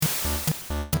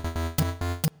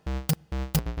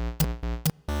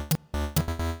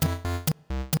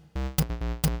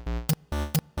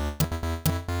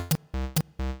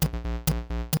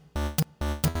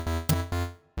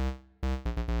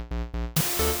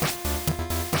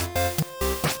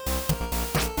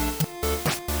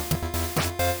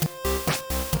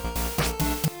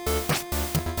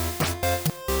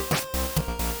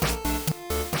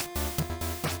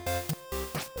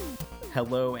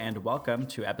Hello and welcome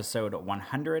to episode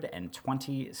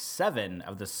 127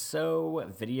 of the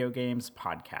So Video Games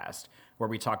podcast, where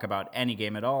we talk about any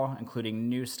game at all, including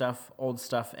new stuff, old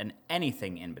stuff, and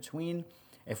anything in between.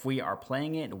 If we are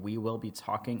playing it, we will be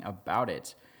talking about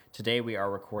it. Today we are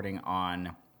recording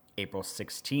on April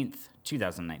 16th,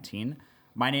 2019.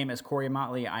 My name is Corey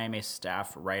Motley. I am a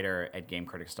staff writer at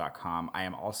GameCritics.com. I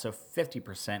am also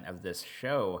 50% of this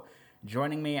show.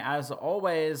 Joining me, as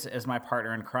always, is my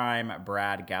partner in crime,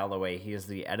 Brad Galloway. He is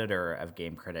the editor of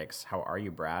Game Critics. How are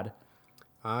you, Brad?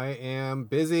 I am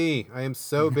busy. I am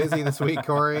so busy this week,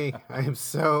 Corey. I am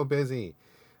so busy.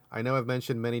 I know I've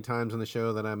mentioned many times on the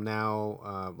show that I'm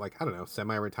now,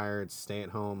 semi-retired,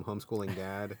 stay-at-home, homeschooling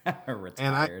dad.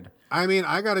 Retired. And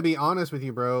I got to be honest with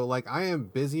you, bro. Like, I am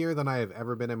busier than I have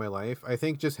ever been in my life. I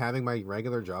think just having my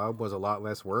regular job was a lot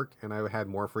less work, and I had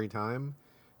more free time.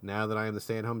 Now that I am the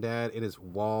stay-at-home dad, it is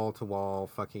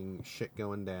wall-to-wall fucking shit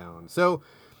going down. So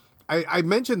I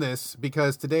mentioned this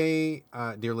because today,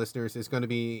 dear listeners, is going to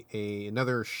be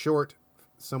another short,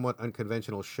 somewhat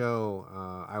unconventional show.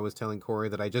 I was telling Corey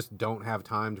that I just don't have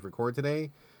time to record today.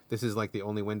 This is like the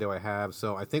only window I have.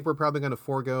 So I think we're probably going to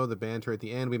forego the banter at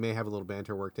the end. We may have a little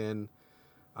banter worked in.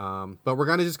 But we're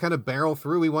going to just kind of barrel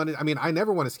through. I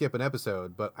never want to skip an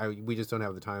episode, but we just don't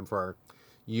have the time for our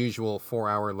usual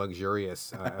 4-hour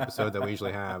luxurious episode that we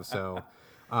usually have. So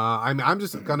I'm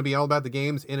just going to be all about the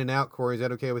games in and out. Corey, is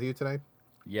that okay with you today?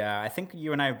 Yeah, I think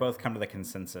you and I have both come to the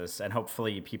consensus, and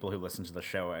hopefully people who listen to the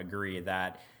show agree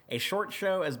that a short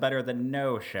show is better than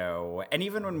no show. And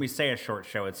even when we say a short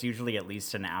show, it's usually at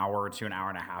least an hour to an hour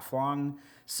and a half long.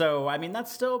 So,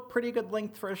 that's still pretty good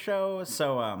length for a show.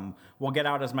 So we'll get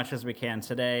out as much as we can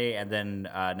today, and then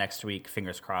next week,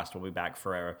 fingers crossed, we'll be back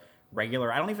for a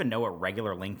regular, I don't even know what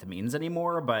regular length means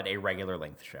anymore, but a regular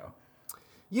length show.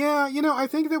 Yeah, I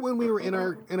think that when we were in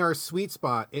our sweet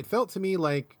spot, it felt to me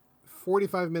like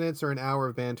 45 minutes or an hour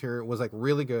of banter was like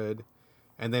really good,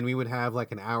 and then we would have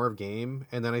like an hour of game,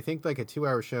 and then I think like a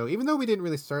 2-hour show, even though we didn't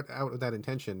really start out with that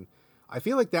intention, I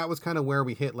feel like that was kind of where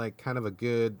we hit like kind of a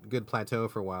good plateau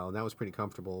for a while, and that was pretty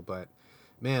comfortable. But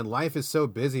man, life is so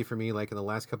busy for me, like in the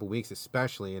last couple of weeks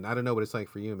especially, and I don't know what it's like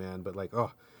for you, man, but like,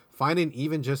 finding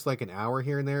even just like an hour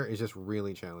here and there is just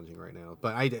really challenging right now.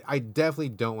 But I definitely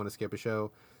don't want to skip a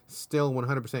show. Still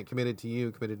 100% committed to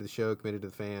you, committed to the show, committed to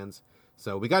the fans.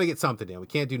 So we got to get something down. We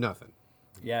can't do nothing.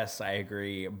 Yes, I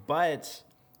agree. But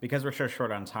because we're so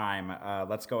short on time,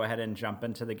 let's go ahead and jump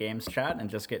into the games chat and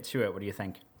just get to it. What do you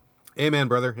think? Amen,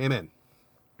 brother. Amen.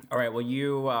 All right.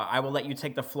 Well, I will let you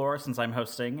take the floor since I'm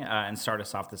hosting and start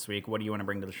us off this week. What do you want to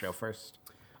bring to the show first?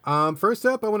 First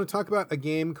up, I want to talk about a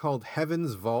game called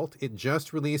Heaven's Vault. It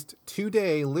just released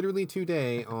literally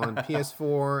today on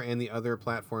PS4 and the other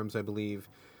platforms, I believe.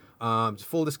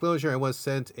 Full disclosure, I was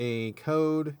sent a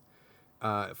code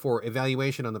for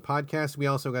evaluation on the podcast. We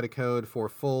also got a code for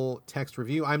full text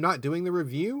review. I'm not doing the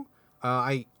review.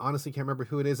 I honestly can't remember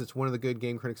who it is. It's one of the good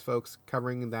Game Critics folks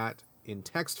covering that in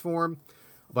text form.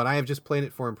 But I have just played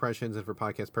it for impressions and for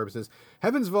podcast purposes.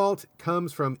 Heaven's Vault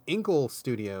comes from Inkle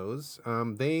Studios.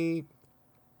 They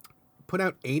put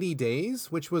out 80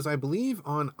 Days, which was, I believe,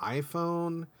 on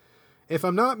iPhone. If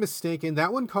I'm not mistaken,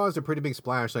 that one caused a pretty big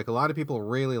splash. Like, a lot of people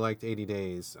really liked 80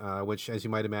 Days, which, as you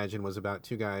might imagine, was about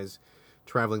two guys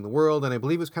traveling the world. And I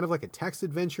believe it was kind of like a text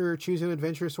adventure, choose an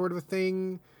adventure sort of a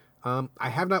thing. I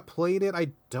have not played it, I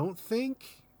don't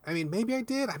think. Maybe I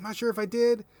did. I'm not sure if I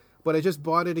did. But I just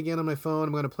bought it again on my phone.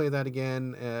 I'm going to play that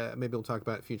again. Maybe we'll talk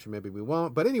about it in the future. Maybe we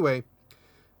won't. But anyway,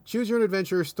 choose your own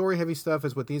adventure. Story-heavy stuff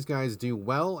is what these guys do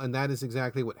well, and that is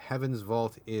exactly what Heaven's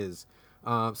Vault is.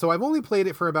 So I've only played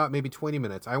it for about maybe 20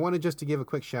 minutes. I wanted just to give a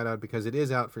quick shout-out because it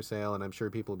is out for sale, and I'm sure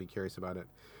people will be curious about it.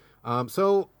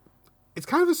 So it's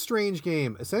kind of a strange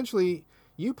game. Essentially,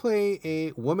 you play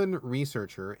a woman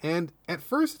researcher, and at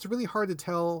first it's really hard to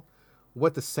tell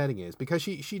what the setting is because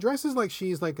she dresses like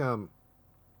she's like...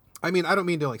 I don't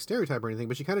mean to like stereotype or anything,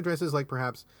 but she kind of dresses like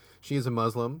perhaps she is a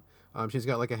Muslim. She's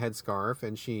got like a headscarf,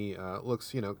 and she looks,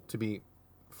 to be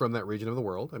from that region of the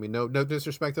world. No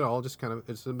disrespect at all, just kind of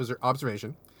it's an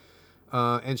observation.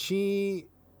 And she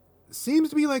seems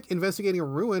to be like investigating a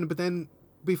ruin, but then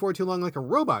before too long, like a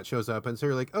robot shows up, and so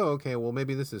you're like, oh, okay, well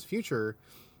maybe this is future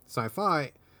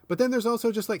sci-fi. But then there's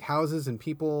also just like houses and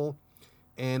people,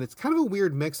 and it's kind of a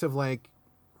weird mix of like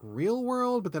real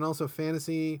world, but then also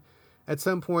fantasy. At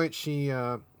some point, she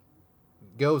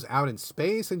goes out in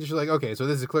space, and she's like, okay, so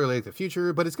this is clearly like the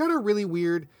future, but it's got a really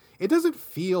weird... It doesn't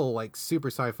feel like super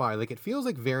sci-fi. Like, it feels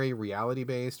like very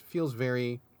reality-based, feels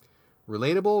very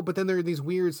relatable, but then there are these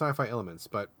weird sci-fi elements.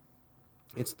 But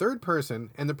it's third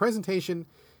person, and the presentation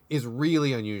is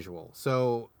really unusual.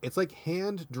 So it's like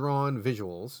hand-drawn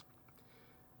visuals.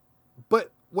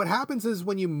 But what happens is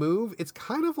when you move, it's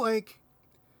kind of like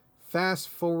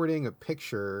fast-forwarding a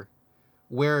picture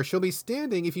where she'll be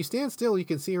standing. If you stand still, you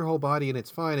can see her whole body and it's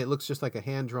fine. It looks just like a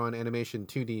hand-drawn animation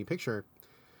 2D picture.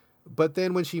 But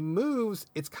then when she moves,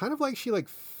 it's kind of like she like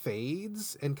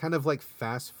fades and kind of like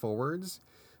fast forwards.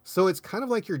 So it's kind of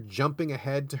like you're jumping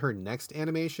ahead to her next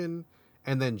animation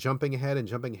and then jumping ahead and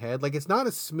jumping ahead. Like it's not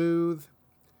a smooth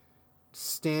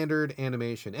standard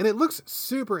animation. And it looks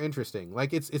super interesting.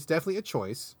 Like it's definitely a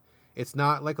choice. It's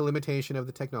not like a limitation of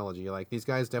the technology. Like these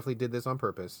guys definitely did this on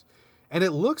purpose. And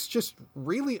it looks just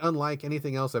really unlike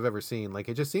anything else I've ever seen. Like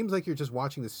it just seems like you're just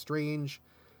watching this strange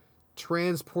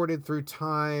transported through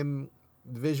time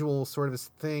visual sort of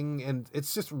thing, and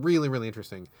it's just really, really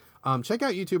interesting. Check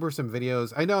out YouTube or some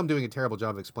videos. I know I'm doing a terrible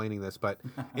job of explaining this, but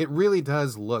it really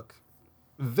does look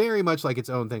very much like its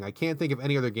own thing. I can't think of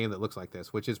any other game that looks like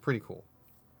this, which is pretty cool.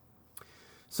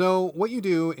 So what you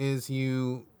do is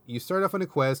you start off on a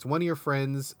quest. One of your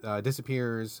friends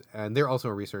disappears, and they're also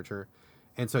a researcher,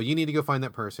 and so you need to go find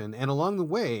that person. And along the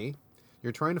way,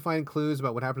 you're trying to find clues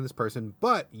about what happened to this person,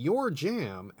 but your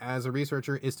jam as a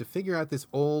researcher is to figure out this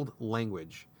old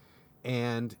language.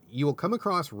 And you will come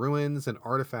across ruins and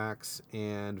artifacts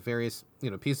and various,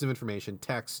 pieces of information,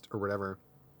 text or whatever.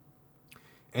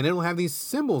 And it'll have these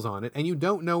symbols on it, and you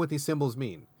don't know what these symbols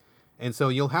mean. And so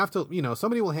you'll have to,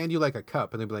 somebody will hand you like a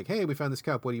cup, and they'll be like, hey, we found this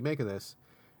cup. What do you make of this?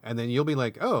 And then you'll be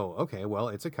like, oh, okay, well,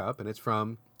 it's a cup, and it's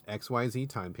from XYZ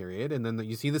time period. And then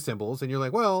you see the symbols, and you're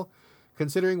like, well,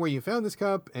 considering where you found this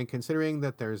cup and considering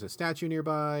that there's a statue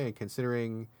nearby and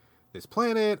considering this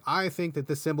planet, I think that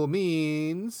this symbol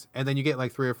means, and then you get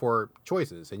like 3 or 4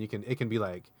 choices, and it can be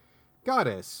like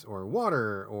goddess or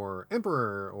water or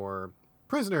emperor or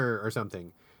prisoner or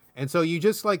something. And so you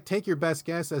just like take your best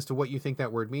guess as to what you think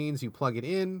that word means. You plug it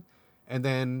in, and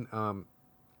then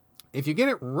if you get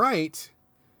it right,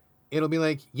 it'll be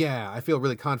like, yeah, I feel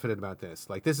really confident about this.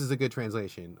 Like this is a good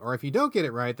translation. Or if you don't get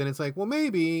it right, then it's like, well,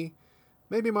 maybe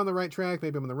I'm on the right track,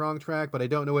 maybe I'm on the wrong track, but I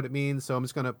don't know what it means, so I'm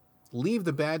just going to leave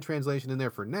the bad translation in there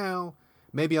for now.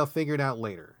 Maybe I'll figure it out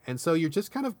later. And so you're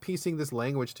just kind of piecing this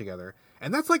language together.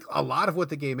 And that's like a lot of what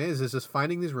the game is just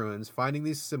finding these ruins, finding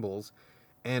these symbols,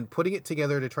 and putting it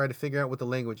together to try to figure out what the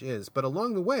language is. But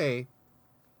along the way,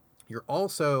 you're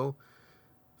also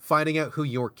finding out who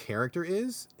your character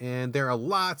is. And there's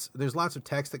lots of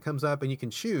text that comes up, and you can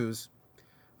choose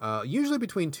usually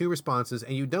between 2 responses,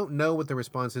 and you don't know what the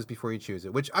response is before you choose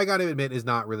it, which I got to admit is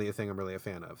not really a thing I'm really a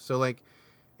fan of. So like,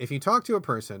 if you talk to a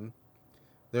person,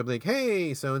 they'll be like,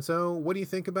 hey, so-and-so, what do you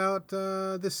think about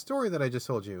this story that I just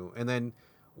told you? And then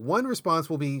one response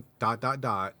will be ...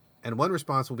 and one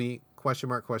response will be ?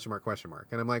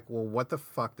 And I'm like, well, what the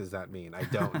fuck does that mean? I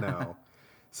don't know.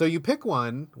 So you pick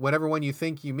one, whatever one you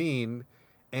think you mean,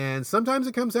 and sometimes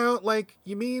it comes out like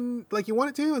you mean like you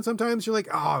want it to, and sometimes you're like,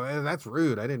 oh, that's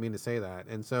rude. I didn't mean to say that.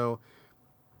 And so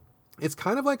it's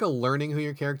kind of like a learning who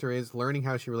your character is, learning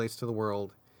how she relates to the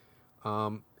world.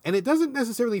 And it doesn't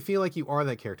necessarily feel like you are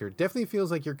that character. It definitely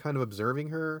feels like you're kind of observing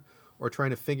her or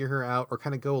trying to figure her out or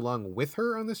kind of go along with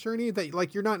her on this journey, that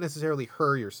like you're not necessarily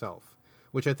her yourself,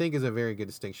 which I think is a very good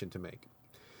distinction to make.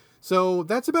 So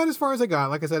that's about as far as I got.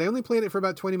 Like I said, I only played it for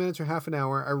about 20 minutes or half an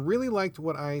hour. I really liked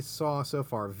what I saw so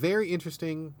far. Very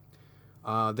interesting.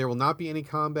 There will not be any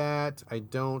combat. I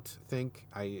don't think.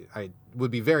 I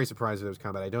would be very surprised if there was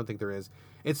combat. I don't think there is.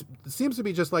 It seems to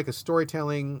be just like a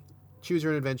storytelling, choose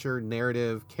your own adventure,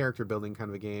 narrative, character building kind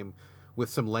of a game with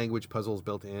some language puzzles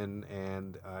built in.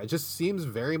 And it just seems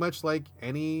very much like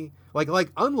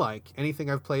unlike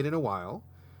anything I've played in a while.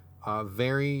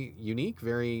 Very unique,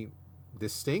 very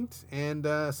distinct, and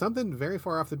something very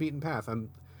far off the beaten path.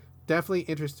 I'm definitely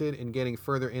interested in getting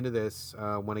further into this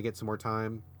when I get some more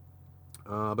time.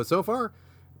 But so far,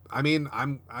 I mean,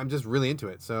 I'm just really into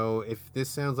it. So if this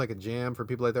sounds like a jam for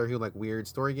people out there who like weird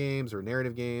story games or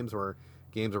narrative games or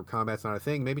games where combat's not a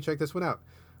thing, maybe check this one out.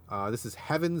 This is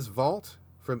Heaven's Vault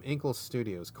from Inkle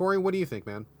Studios. Corey, what do you think,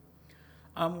 man?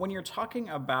 When you're talking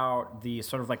about the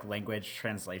sort of like language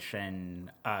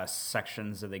translation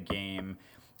sections of the game,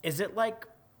 is it like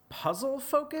puzzle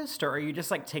focused, or are you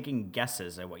just like taking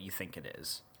guesses at what you think it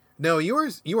is? No, you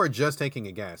are just taking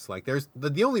a guess. Like there's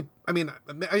the only, I mean,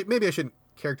 maybe I shouldn't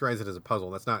characterize it as a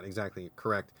puzzle. That's not exactly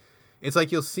correct. It's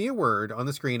like you'll see a word on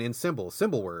the screen in symbol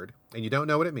word, and you don't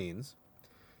know what it means.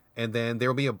 And then there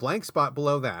will be a blank spot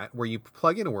below that where you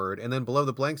plug in a word, and then below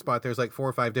the blank spot, there's like 4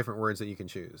 or 5 different words that you can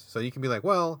choose. So you can be like,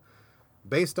 well,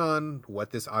 based on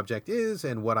what this object is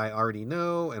and what I already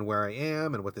know and where I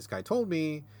am and what this guy told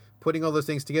me, putting all those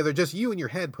things together, just you in your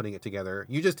head putting it together,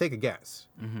 you just take a guess.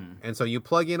 And so you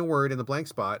plug in a word in the blank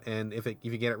spot, and if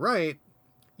you get it right,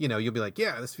 you'll be like,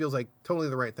 yeah, this feels like totally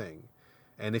the right thing.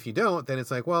 And if you don't, then it's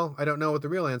like, well, I don't know what the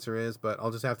real answer is, but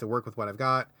I'll just have to work with what I've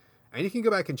got. And you can go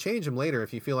back and change them later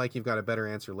if you feel like you've got a better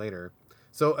answer later.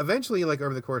 So eventually, like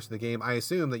over the course of the game, I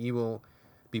assume that you will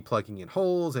be plugging in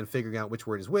holes and figuring out which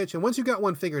word is which. And once you've got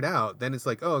one figured out, then it's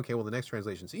like, oh, okay, well, the next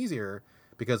translation's easier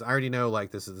because I already know,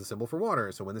 like, this is the symbol for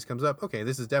water. So when this comes up, okay,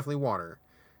 this is definitely water.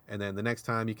 And then the next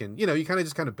time you can, you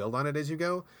kind of build on it as you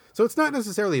go. So it's not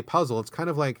necessarily a puzzle. It's kind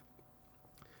of like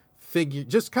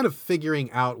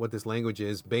figuring out what this language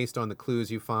is based on the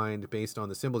clues you find, based on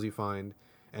the symbols you find,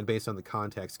 and based on the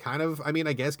context.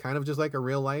 I guess just like a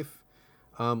real life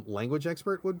language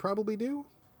expert would probably do.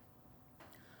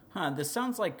 This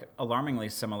sounds like alarmingly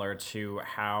similar to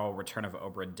how Return of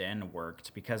Obra Dinn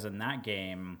worked, because in that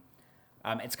game,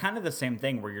 it's kind of the same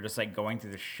thing where you're just like going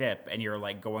through the ship and you're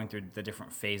like going through the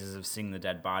different phases of seeing the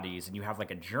dead bodies, and you have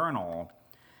like a journal,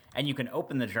 and you can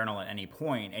open the journal at any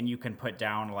point, and you can put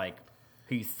down like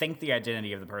who you think the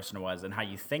identity of the person was and how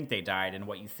you think they died and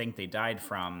what you think they died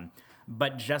from.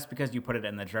 But just because you put it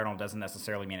in the journal doesn't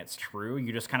necessarily mean it's true.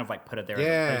 You just kind of like put it there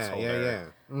as a placeholder.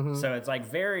 Yeah. Mm-hmm. So it's like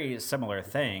very similar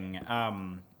thing.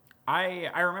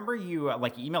 I remember you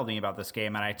like emailed me about this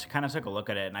game, and I kind of took a look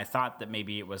at it, and I thought that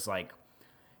maybe it was like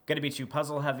going to be too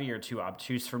puzzle heavy or too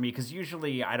obtuse for me, because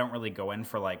usually I don't really go in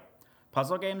for like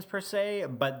puzzle games per se.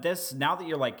 But this, now that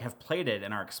you like have played it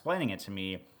and are explaining it to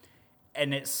me,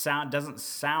 and it doesn't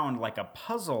sound like a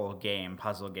puzzle game.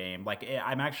 Like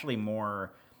I'm actually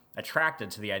more attracted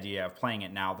to the idea of playing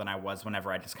it now than I was whenever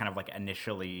I just kind of like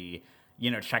initially,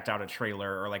 checked out a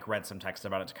trailer or like read some text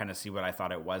about it to kind of see what I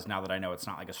thought it was. Now that I know it's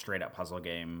not like a straight up puzzle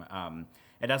game,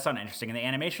 it does sound interesting, and the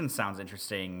animation sounds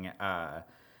interesting.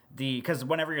 Because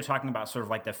whenever you're talking about sort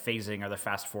of like the phasing or the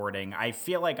fast forwarding, I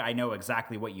feel like I know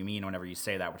exactly what you mean whenever you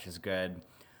say that, which is good.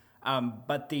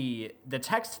 But the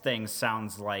text thing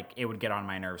sounds like it would get on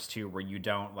my nerves too, where you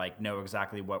don't like know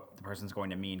exactly what the person's going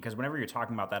to mean. Because whenever you're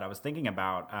talking about that, I was thinking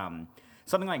about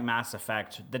something like Mass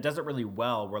Effect that does it really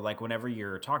well, where like whenever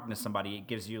you're talking to somebody, it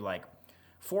gives you like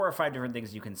 4 or 5 different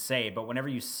things you can say, but whenever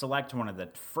you select one of the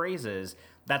phrases,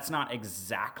 that's not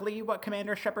exactly what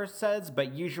Commander Shepard says,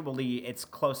 but usually it's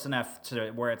close enough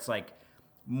to where it's like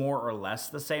more or less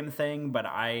the same thing. But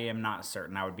I am not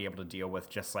certain I would be able to deal with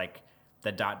just like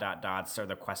the ... dots or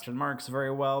the question marks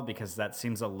very well, because that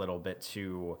seems a little bit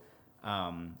too,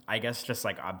 I guess, just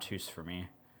like obtuse for me.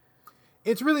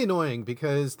 It's really annoying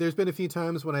because there's been a few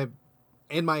times when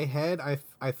in my head,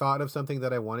 I thought of something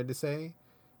that I wanted to say,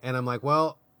 and I'm like,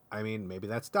 well, I mean, maybe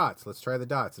that's dots. Let's try the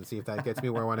dots and see if that gets me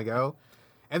where I want to go.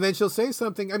 And then she'll say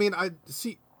something. I mean, I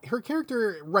see her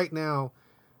character right now.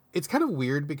 It's kind of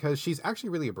weird because she's actually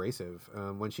really abrasive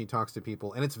when she talks to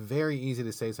people. And it's very easy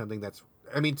to say something that's,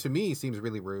 I mean, to me, seems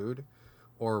really rude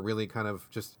or really kind of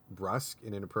just brusque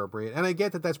and inappropriate. And I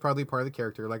get that that's probably part of the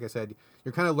character. Like I said,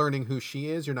 you're kind of learning who she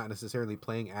is. You're not necessarily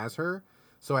playing as her.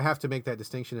 So I have to make that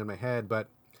distinction in my head. But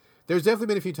there's definitely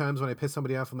been a few times when I piss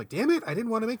somebody off. I'm like, damn it, I didn't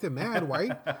want to make them mad. Why?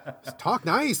 Just talk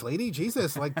nice, lady.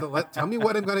 Jesus. Like, tell me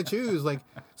what I'm going to choose. Like,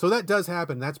 so that does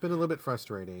happen. That's been a little bit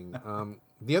frustrating.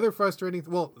 The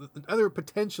other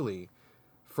potentially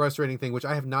frustrating thing, which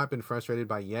I have not been frustrated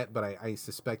by yet, but I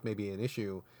suspect may be an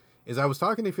issue, is I was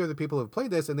talking to a few other people who have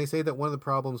played this, and they say that one of the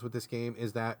problems with this game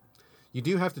is that you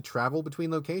do have to travel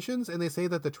between locations, and they say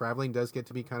that the traveling does get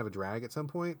to be kind of a drag at some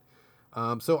point.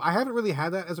 So I haven't really had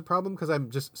that as a problem because I'm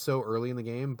just so early in the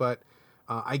game, but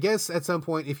I guess at some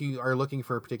point, if you are looking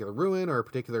for a particular ruin or a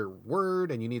particular word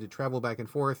and you need to travel back and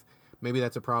forth, maybe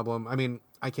that's a problem. I mean,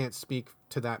 I can't speak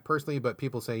to that personally, but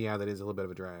people say, yeah, that is a little bit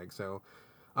of a drag. So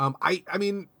I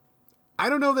mean, I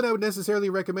don't know that I would necessarily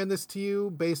recommend this to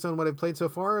you based on what I've played so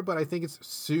far, but I think it's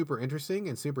super interesting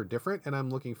and super different, and I'm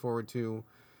looking forward to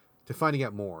finding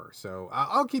out more. So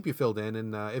I'll keep you filled in,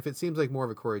 and if it seems like more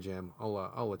of a Corey jam,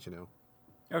 I'll let you know.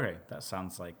 Okay, that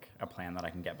sounds like a plan that I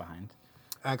can get behind.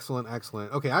 Excellent.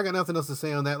 Okay, I got nothing else to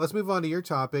say on that. Let's move on to your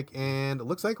topic, and it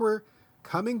looks like we're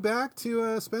coming back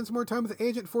to spend some more time with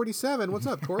Agent 47. What's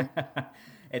up, Corey?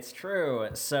 It's true.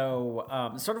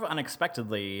 So, sort of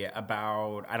unexpectedly,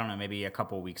 about, I don't know, maybe a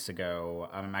couple weeks ago,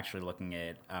 I'm actually looking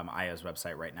at IO's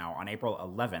website right now, on April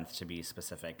 11th to be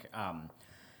specific.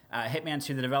 Hitman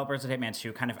 2, the developers of Hitman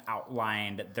 2 kind of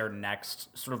outlined their next,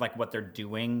 sort of like what they're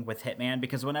doing with Hitman,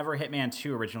 because whenever Hitman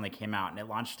 2 originally came out, and it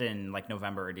launched in like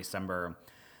November or December,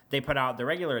 they put out the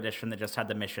regular edition that just had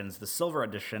the missions, the silver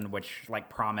edition, which like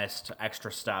promised extra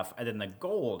stuff, and then the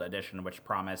gold edition, which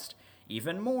promised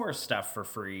even more stuff for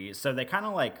free. So they kind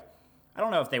of like, I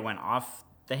don't know if they went off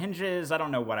The hinges, I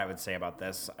don't know what I would say about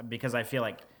this because I feel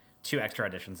like 2 extra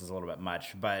editions is a little bit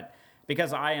much, but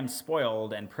because I am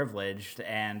spoiled and privileged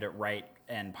and write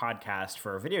and podcast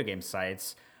for video game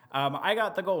sites, I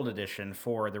got the gold edition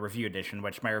for the review edition,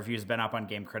 which my review's been up on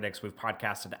Game Critics. We've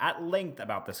podcasted at length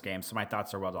about this game, so my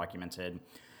thoughts are well documented.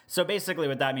 So basically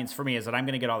what that means for me is that I'm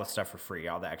going to get all the stuff for free,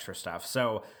 all the extra stuff.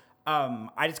 So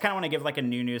I just kind of want to give like a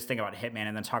new news thing about Hitman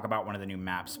and then talk about one of the new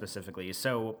maps specifically.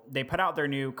 So they put out their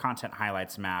new content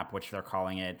highlights map, which they're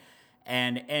calling it.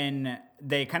 And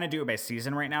they kind of do it by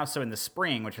season right now. So in the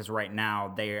spring, which is right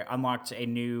now, they unlocked a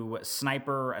new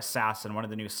sniper assassin, one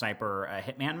of the new sniper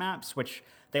Hitman maps, which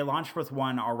they launched with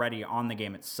one already on the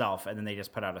game itself, and then they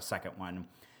just put out a second one.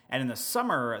 And in the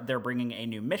summer, they're bringing a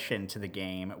new mission to the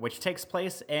game, which takes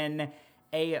place in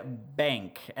a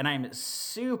bank. And I'm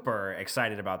super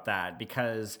excited about that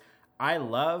because I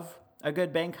love a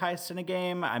good bank heist in a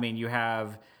game. I mean, you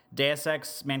have Deus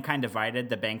Ex Mankind Divided,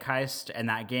 the bank heist, and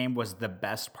that game was the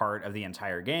best part of the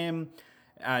entire game.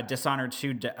 Dishonored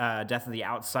 2, Death of the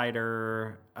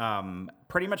Outsider,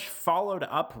 pretty much followed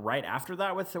up right after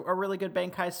that with a really good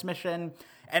bank heist mission.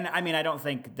 And I mean, I don't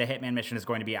think the Hitman mission is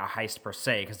going to be a heist per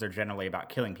se, because they're generally about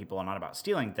killing people and not about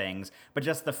stealing things. But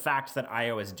just the fact that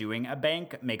IO is doing a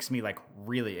bank makes me like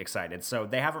really excited. So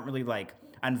they haven't really like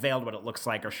unveiled what it looks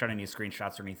like or shown any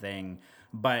screenshots or anything.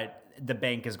 But the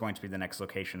bank is going to be the next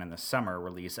location in the summer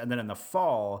release. And then in the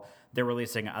fall, they're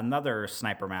releasing another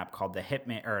sniper map called the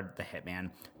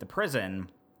Prison.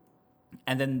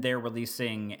 And then they're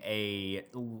releasing a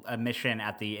mission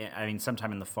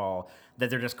sometime in the fall that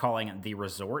they're just calling the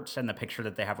Resort. And the picture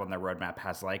that they have on their roadmap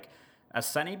has like a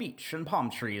sunny beach and palm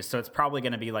trees. So it's probably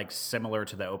going to be like similar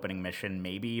to the opening mission,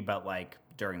 maybe, but like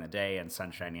during the day and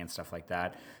sunshiny and stuff like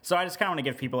that. So I just kind of want to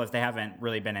give people, if they haven't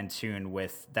really been in tune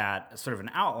with that, sort of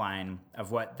an outline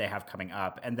of what they have coming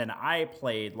up. And then I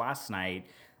played last night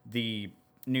the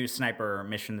new sniper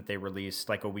mission that they released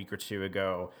like a week or two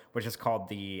ago, which is called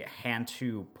the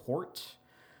Hantu Port.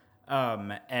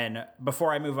 And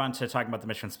before I move on to talking about the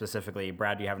mission specifically,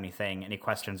 Brad, do you have any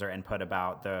questions or input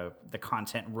about the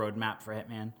content roadmap for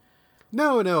Hitman?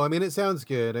 No. I mean, it sounds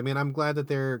good. I mean, I'm glad that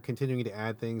they're continuing to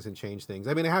add things and change things.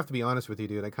 I mean, I have to be honest with you,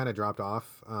 dude. I kind of dropped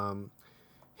off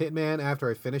Hitman after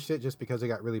I finished it just because I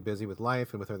got really busy with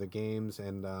life and with other games.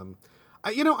 And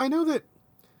I know that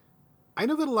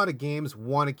a lot of games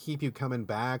want to keep you coming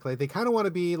back. Like they kind of want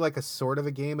to be like a sort of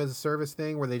a game as a service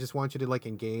thing where they just want you to like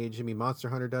engage. I mean, Monster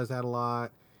Hunter does that a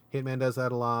lot. Hitman does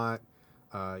that a lot.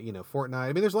 Fortnite.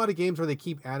 I mean, there's a lot of games where they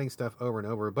keep adding stuff over and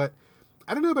over, but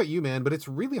I don't know about you, man, but it's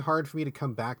really hard for me to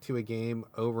come back to a game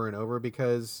over and over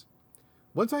because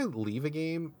once I leave a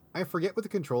game, I forget what the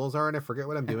controls are and I forget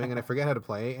what I'm doing and I forget how to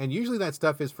play. And usually that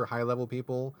stuff is for high level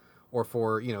people or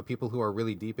for, people who are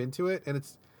really deep into it. And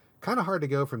it's kind of hard to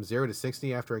go from 0 to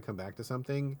 60 after I come back to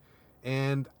something.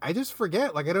 And I just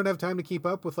forget, like, I don't have time to keep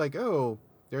up with like, oh,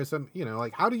 there's some,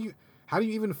 like, how do you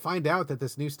even find out that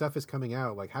this new stuff is coming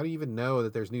out? Like, how do you even know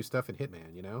that there's new stuff in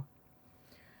Hitman,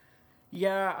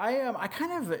 Yeah, I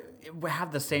kind of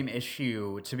have the same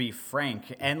issue, to be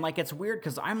frank, and like it's weird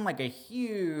because I'm like a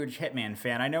huge Hitman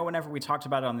fan. I know whenever we talked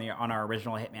about it on our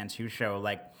original Hitman 2 show,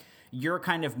 like you're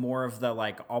kind of more of the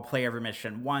like I'll play every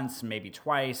mission once, maybe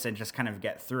twice, and just kind of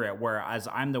get through it. Whereas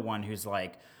I'm the one who's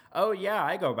like, oh yeah,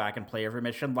 I go back and play every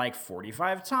mission like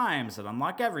 45 times and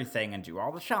unlock everything and do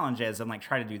all the challenges and like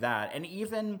try to do that. And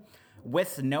even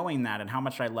with knowing that and how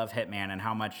much I love Hitman and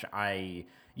how much I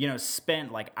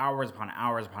spent like hours upon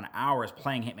hours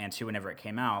playing Hitman 2 whenever it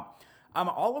came out.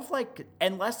 All of like,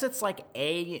 unless it's like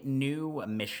a new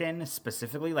mission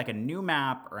specifically, like a new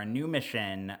map or a new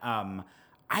mission,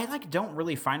 I like don't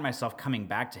really find myself coming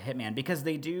back to Hitman because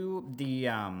they do the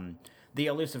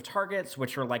elusive targets,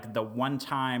 which are like the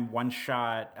one-time,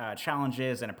 one-shot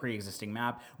challenges in a pre-existing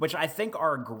map, which I think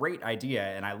are a great idea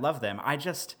and I love them. I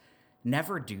just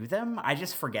never do them. I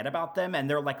just forget about them, and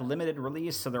they're like limited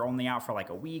release, so they're only out for like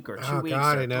a week or 2 weeks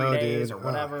or 3 days or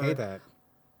whatever. I hate that.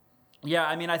 Yeah,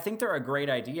 I mean, I think they're a great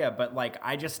idea, but like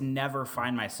I just never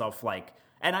find myself like,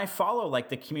 and I follow like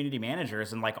the community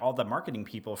managers and like all the marketing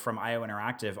people from IO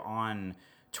Interactive on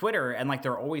Twitter, and like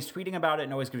they're always tweeting about it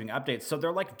and always giving updates, so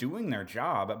they're like doing their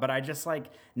job, but I just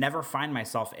like never find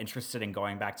myself interested in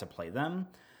going back to play them.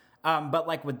 But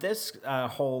like with this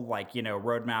whole like,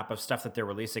 roadmap of stuff that they're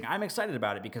releasing, I'm excited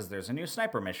about it because there's a new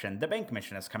sniper mission. The bank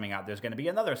mission is coming out. There's going to be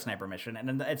another sniper mission.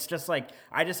 And it's just like,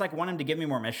 I just like want them to give me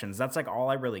more missions. That's like all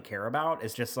I really care about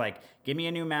is just like, give me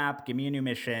a new map, give me a new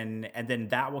mission. And then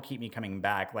that will keep me coming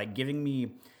back. Like giving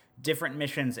me different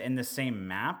missions in the same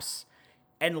maps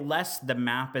unless the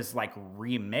map is like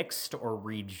remixed or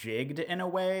rejigged in a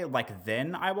way, like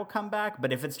then I will come back.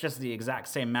 But if it's just the exact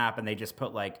same map and they just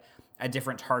put like a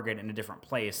different target in a different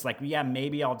place, like, yeah,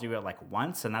 maybe I'll do it like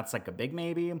once, and that's like a big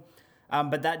maybe.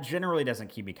 But that generally doesn't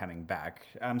keep me coming back.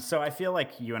 So I feel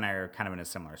like you and I are kind of in a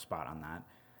similar spot on that.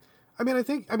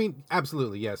 I mean,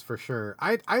 absolutely, yes, for sure.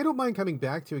 I don't mind coming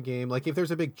back to a game, like, if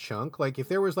there's a big chunk, like, if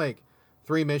there was, like,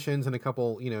 3 missions and a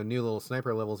couple, new little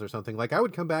sniper levels or something, like, I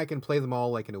would come back and play them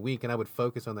all, like, in a week, and I would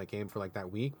focus on that game for, like,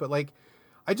 that week. But, like,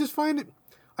 I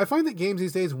find that games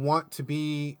these days they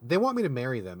want me to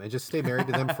marry them and just stay married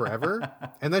to them forever.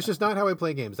 And that's just not how I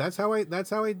play games. That's how I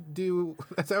do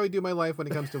my life when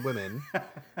it comes to women.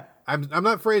 I'm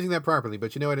not phrasing that properly,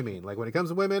 but you know what I mean. Like, when it comes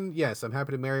to women, yes, I'm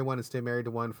happy to marry one and stay married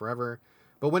to one forever.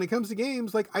 But when it comes to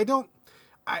games, like, I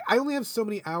only have so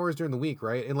many hours during the week,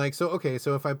 right? And like, so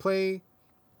if I play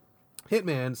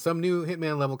Hitman, some new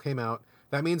Hitman level came out,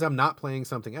 that means I'm not playing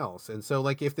something else. And so,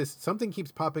 like, if something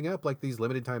keeps popping up, like these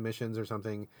limited time missions or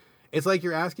something, it's like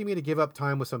you're asking me to give up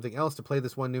time with something else to play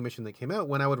this one new mission that came out,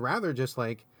 when I would rather just,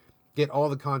 like, get all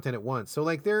the content at once. So,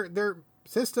 like, their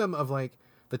system of, like,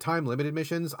 the time limited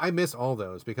missions, I miss all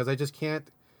those, because I just can't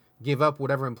give up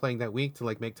whatever I'm playing that week to,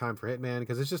 like, make time for Hitman,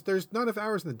 because it's just, there's not enough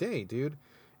hours in the day, dude.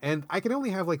 And I can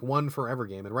only have, like, one forever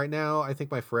game. And right now, I think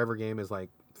my forever game is, like,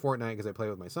 Fortnite, because I play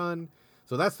with my son.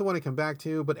 So that's the one I come back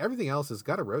to, but everything else has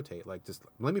got to rotate. Like, just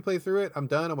let me play through it. I'm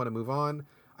done. I want to move on.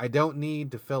 I don't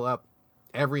need to fill up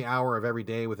every hour of every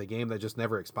day with a game that just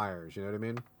never expires. You know what I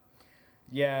mean?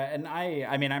 Yeah, and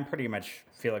I mean, I'm pretty much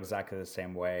feel exactly the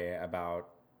same way about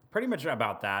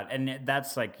that. And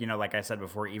that's like, like I said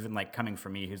before, even like coming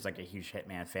from me, who's like a huge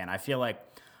Hitman fan, I feel like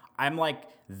I'm like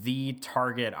the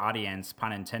target audience,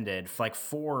 pun intended,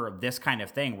 for this kind of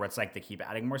thing, where it's like they keep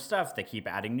adding more stuff, they keep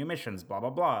adding new missions, blah, blah,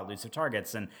 blah, elusive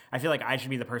targets. And I feel like I should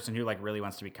be the person who like really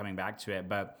wants to be coming back to it.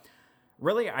 But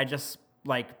really, I just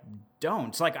like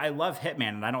don't. Like, I love Hitman,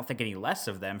 and I don't think any less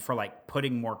of them for like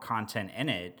putting more content in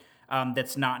it.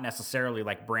 That's not necessarily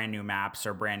like brand new maps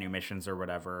or brand new missions or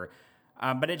whatever.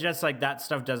 But it just, like, that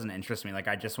stuff doesn't interest me. Like,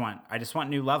 I just want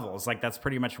new levels. Like, that's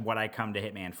pretty much what I come to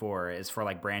Hitman for, is for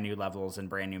like brand new levels and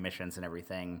brand new missions and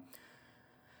everything.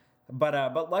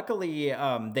 But luckily,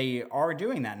 they are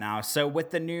doing that now. So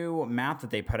with the new map that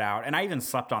they put out, and I even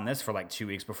slept on this for like 2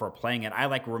 weeks before playing it. I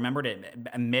like remembered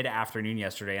it mid-afternoon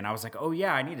yesterday, and I was like, oh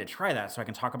yeah, I need to try that so I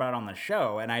can talk about it on the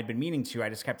show. And I'd been meaning to. I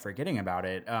just kept forgetting about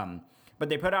it. But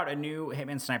they put out a new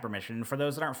Hitman sniper mission. For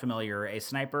those that aren't familiar, a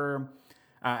sniper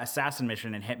assassin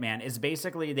mission in Hitman is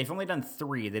basically, they've only done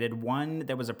 3. They did one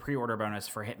that was a pre-order bonus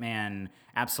for Hitman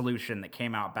Absolution that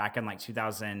came out back in like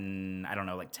 2000, I don't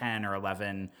know, like 10 or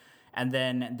 11. And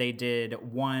then they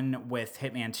did one with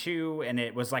Hitman 2, and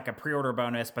it was like a pre-order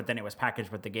bonus, but then it was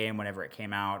packaged with the game whenever it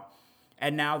came out.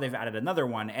 And now they've added another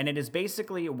one, and it is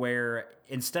basically where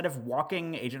instead of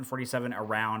walking Agent 47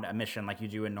 around a mission like you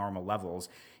do in normal levels,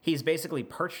 he's basically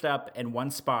perched up in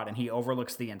one spot, and he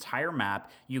overlooks the entire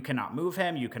map. You cannot move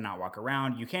him. You cannot walk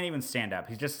around. You can't even stand up.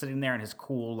 He's just sitting there in his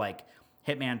cool, like,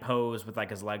 Hitman pose with,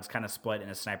 like, his legs kind of split and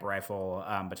his sniper rifle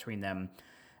between them.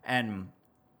 And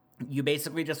you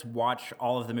basically just watch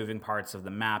all of the moving parts of the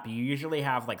map. You usually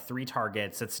have like 3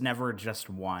 targets. It's never just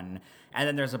one. And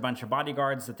then there's a bunch of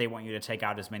bodyguards that they want you to take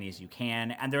out as many as you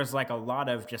can. And there's like a lot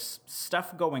of just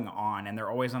stuff going on, and they're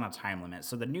always on a time limit.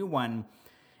 So the new one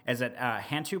is at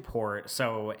Hantu Port.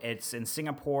 So it's in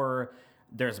Singapore.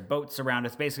 There's boats around.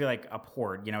 It's basically like a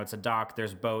port. It's a dock.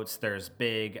 There's boats. There's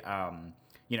big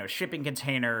shipping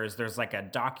containers. There's like a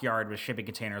dockyard with shipping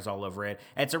containers all over it.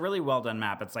 It's a really well done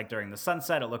map. It's like during the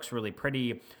sunset. It looks really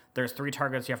pretty. There's 3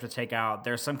 targets you have to take out.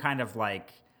 There's some kind of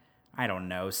like, I don't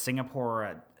know,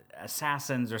 Singapore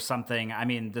assassins or something. I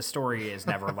mean, the story is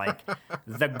never like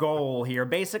the goal here.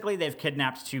 Basically, they've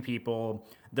kidnapped 2 people.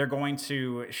 They're going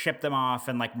to ship them off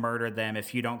and like murder them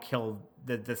if you don't kill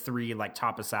the 3 like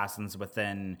top assassins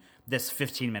within this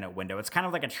 15-minute window. It's kind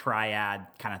of like a triad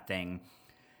kind of thing.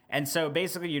 And so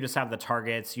basically you just have the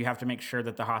targets. You have to make sure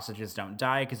that the hostages don't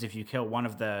die, because if you kill one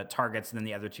of the targets and then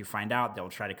the other 2 find out, they'll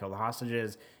try to kill the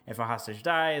hostages. If a hostage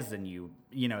dies, then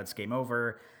it's game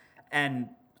over. And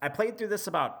I played through this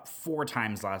about 4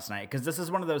 times last night, because this is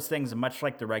one of those things, much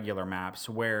like the regular maps,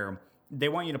 where they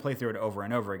want you to play through it over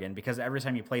and over again, because every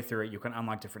time you play through it, you can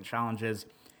unlock different challenges.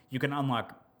 You can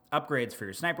unlock upgrades for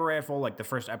your sniper rifle. Like the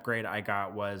first upgrade I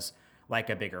got was like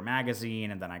a bigger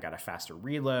magazine, and then I got a faster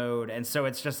reload. And so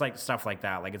it's just like stuff like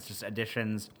that. Like, it's just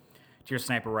additions to your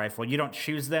sniper rifle. You don't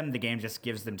choose them. The game just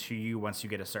gives them to you once you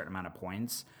get a certain amount of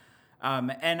points.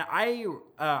 And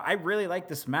I really like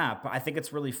this map. I think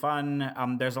it's really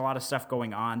fun. There's a lot of stuff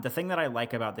going on. The thing that I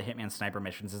like about the Hitman sniper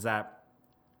missions is that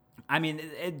I mean,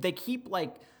 they keep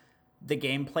like the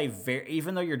gameplay very,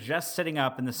 even though you're just sitting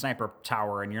up in the sniper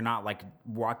tower and you're not like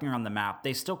walking around the map,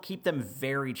 they still keep them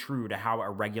very true to how a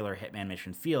regular Hitman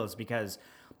mission feels, because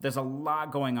there's a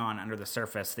lot going on under the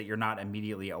surface that you're not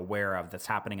immediately aware of that's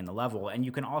happening in the level. And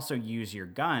you can also use your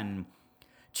gun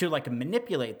to like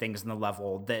manipulate things in the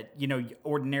level that, you know,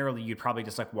 ordinarily you'd probably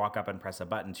just like walk up and press a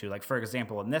button to. Like, for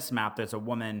example, in this map, there's a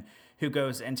woman who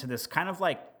goes into this kind of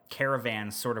like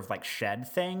caravan sort of like shed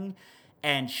thing,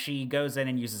 and she goes in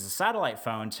and uses a satellite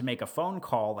phone to make a phone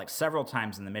call like several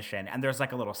times in the mission. And there's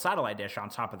like a little satellite dish on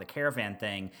top of the caravan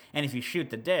thing. And if you shoot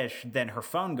the dish, then her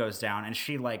phone goes down and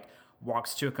she like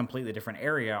walks to a completely different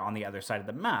area on the other side of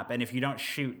the map. And if you don't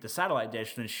shoot the satellite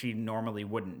dish, then she normally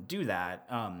wouldn't do that.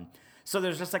 So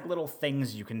there's just like little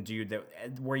things you can do that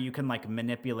where you can like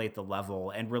manipulate the level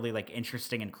in really like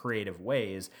interesting and creative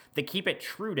ways that keep it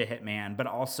true to Hitman, but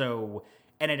also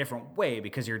in a different way,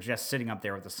 because you're just sitting up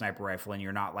there with a sniper rifle and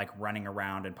you're not like running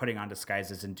around and putting on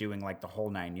disguises and doing like the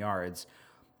whole 9 yards.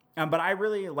 But I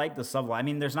really like this level. I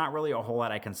mean, there's not really a whole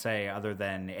lot I can say other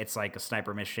than it's like a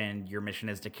sniper mission. Your mission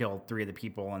is to kill 3 of the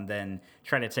people and then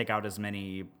try to take out as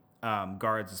many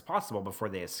guards as possible before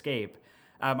they escape.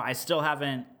 I still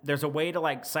haven't. There's a way to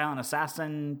like silent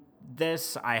assassin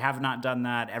this. I have not done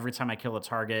that. Every time I kill a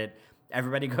target,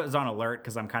 everybody goes on alert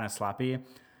because I'm kind of sloppy.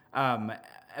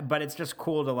 But it's just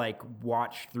cool to like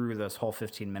watch through those whole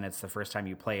 15 minutes the first time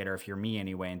you play it, or if you're me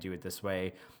anyway and do it this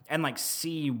way, and like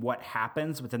see what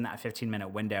happens within that 15-minute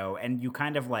window. And you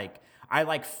kind of like, I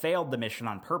like failed the mission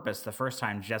on purpose the first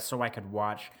time just so I could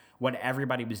watch what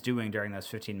everybody was doing during those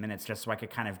 15 minutes, just so I could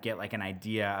kind of get like an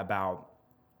idea about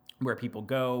where people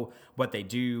go, what they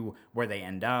do, where they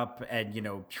end up, and, you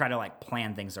know, try to like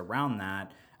plan things around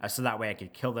that. So that way I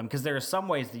could kill them. Because there are some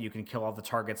ways that you can kill all the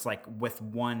targets like with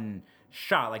one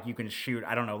shot. Like you can shoot,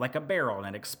 I don't know, like a barrel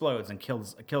and it explodes and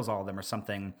kills all of them or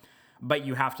something. But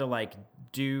you have to like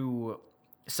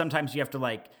sometimes you have to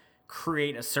like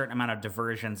create a certain amount of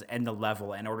diversions in the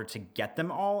level in order to get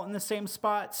them all in the same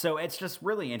spot. So it's just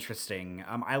really interesting.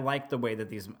 I like the way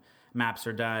that these maps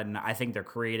are done. I think they're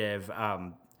creative.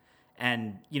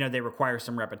 And, you know, they require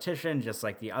some repetition, just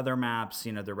like the other maps,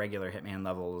 you know, the regular Hitman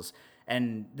levels.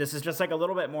 And this is just like a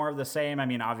little bit more of the same. I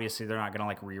mean, obviously, they're not going to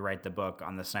like rewrite the book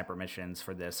on the sniper missions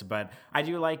for this, but I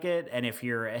do like it. And if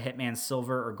you're a Hitman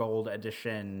Silver or Gold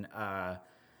Edition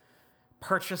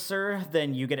purchaser,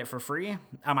 then you get it for free.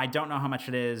 I don't know how much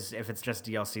it is if it's just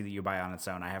DLC that you buy on its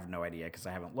own. I have no idea because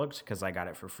I haven't looked, because I got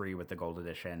it for free with the Gold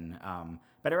Edition.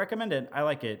 But I recommend it. I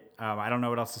like it. I don't know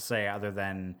what else to say other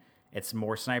than it's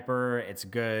more sniper, it's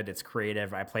good, it's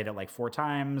creative. I played it like 4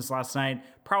 times last night.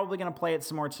 Probably going to play it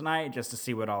some more tonight just to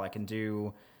see what all I can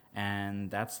do.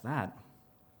 And that's that.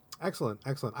 Excellent.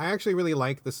 I actually really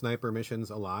like the sniper missions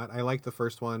a lot. I like the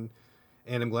first one,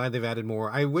 and I'm glad they've added more.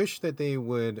 I wish that they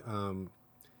would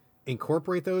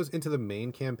incorporate those into the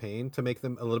main campaign to make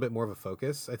them a little bit more of a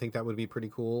focus. I think that would be pretty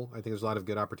cool. I think there's a lot of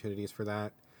good opportunities for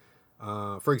that.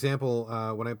 For example,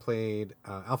 when I played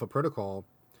Alpha Protocol,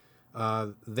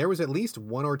 there was at least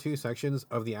 1 or 2 sections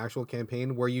of the actual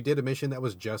campaign where you did a mission that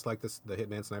was just like the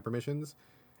Hitman sniper missions,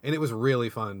 and it was really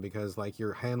fun because like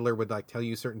your handler would like tell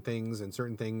you certain things, and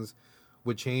certain things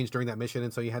would change during that mission,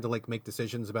 and so you had to like make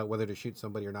decisions about whether to shoot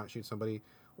somebody or not shoot somebody,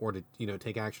 or to, you know,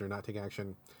 take action or not take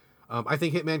action. I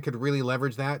think Hitman could really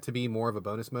leverage that to be more of a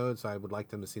bonus mode, so I would like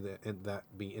them to see that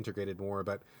be integrated more.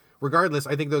 But regardless,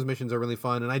 I think those missions are really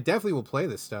fun, and I definitely will play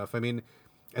this stuff. I mean,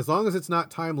 as long as it's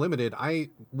not time limited, I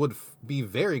would be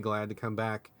very glad to come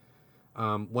back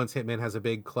once Hitman has a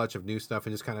big clutch of new stuff,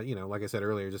 and just kind of, you know, like I said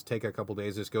earlier, just take a couple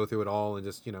days, just go through it all, and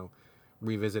just, you know,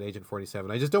 revisit Agent 47.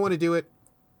 I just don't want to do it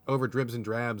over dribs and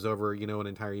drabs over, you know, an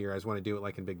entire year. I just want to do it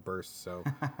like in big bursts. So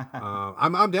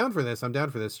I'm down for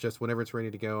this. Just whenever it's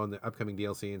ready to go on the upcoming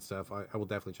DLC and stuff, I will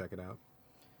definitely check it out.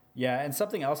 Yeah, and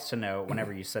something else to note,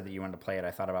 whenever you said that you wanted to play it,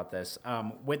 I thought about this.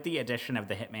 With the addition of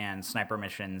the Hitman sniper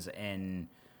missions in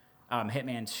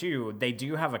Hitman 2, they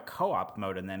do have a co-op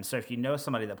mode in them. So if you know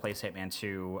somebody that plays Hitman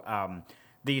 2,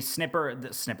 the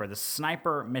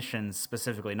sniper missions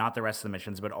specifically, not the rest of the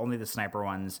missions, but only the sniper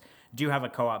ones, do have a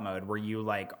co-op mode where you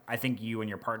like, I think you and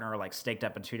your partner are like staked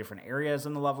up in 2 different areas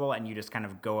in the level, and you just kind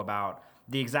of go about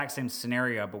the exact same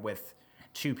scenario, but with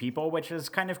 2 people, which is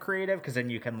kind of creative, because then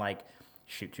you can like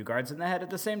shoot 2 guards in the head at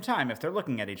the same time if they're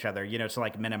looking at each other, you know, to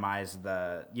like minimize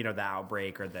the, you know, the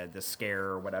outbreak or the scare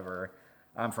or whatever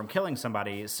from killing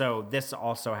somebody. So this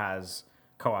also has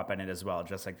co-op in it as well,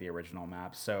 just like the original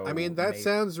map. So I mean, that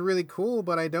sounds really cool,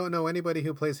 but I don't know anybody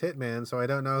who plays Hitman, so I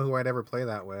don't know who I'd ever play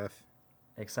that with.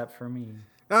 Except for me.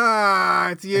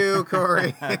 It's you,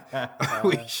 Corey.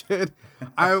 We should.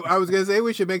 I was gonna say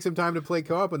we should make some time to play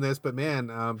co-op on this, but man,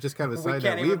 just kind of a We side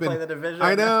can't note. even play the Division.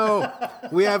 I know.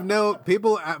 We have no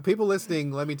people. People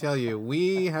listening. Let me tell you,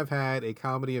 we have had a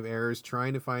comedy of errors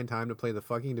trying to find time to play the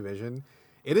fucking Division.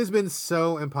 It has been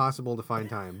so impossible to find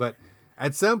time, but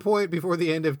at some point before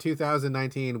the end of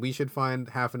 2019, we should find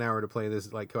half an hour to play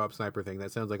this like co-op sniper thing.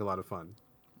 That sounds like a lot of fun.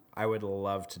 I would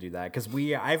love to do that because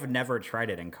I've never tried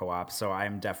it in co-op, so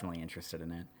I'm definitely interested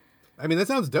in it. I mean, that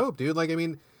sounds dope, dude. Like, I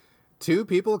mean, two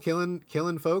people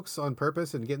killing folks on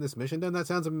purpose and getting this mission done. That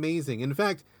sounds amazing. In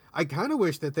fact, I kind of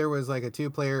wish that there was like a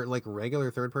 2-player, like regular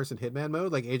third-person Hitman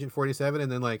mode, like Agent 47, and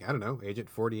then like I don't know, Agent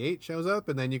 48 shows up,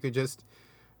 and then you could just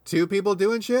two people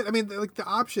doing shit. I mean, like the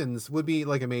options would be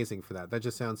like amazing for that. That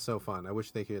just sounds so fun. I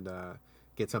wish they could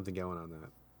get something going on that.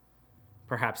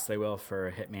 Perhaps they will for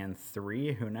Hitman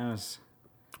 3. Who knows?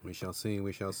 We shall see.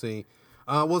 We shall see.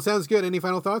 Well, it sounds good. Any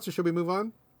final thoughts, or should we move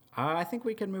on? I think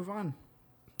we can move on.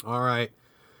 All right.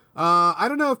 I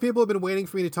don't know if people have been waiting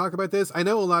for me to talk about this. I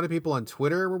know a lot of people on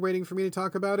Twitter were waiting for me to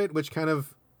talk about it, which kind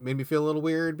of made me feel a little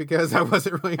weird because I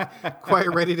wasn't really quite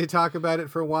ready to talk about it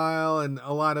for a while, and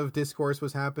a lot of discourse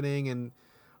was happening, and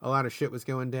a lot of shit was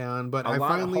going down. But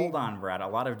Hold on, Brad. A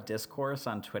lot of discourse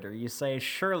on Twitter. You say,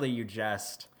 surely you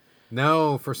jest.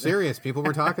 No, for serious. People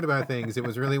were talking about things. It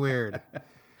was really weird.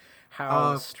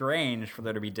 How strange for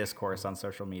there to be discourse on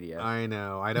social media. I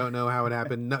know. I don't know how it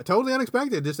happened. No, totally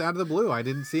unexpected, just out of the blue. I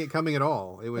didn't see it coming at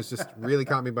all. It was just really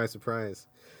caught me by surprise.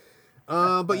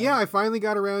 But yeah, I finally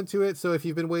got around to it. So if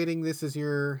you've been waiting, this is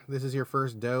your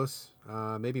first dose.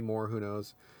 Maybe more, who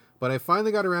knows. But I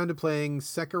finally got around to playing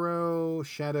Sekiro: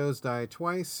 Shadows Die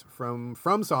Twice from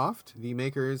FromSoft, the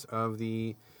makers of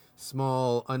the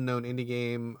small unknown indie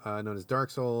game known as Dark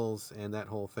Souls and that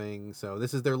whole thing. So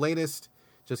this is their latest.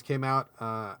 Just came out.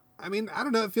 I mean, I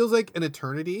don't know. It feels like an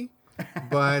eternity,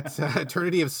 but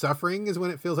eternity of suffering is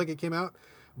when it feels like it came out.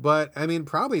 But I mean,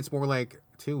 probably it's more like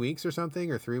 2 weeks or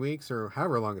something, or 3 weeks, or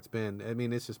however long it's been. I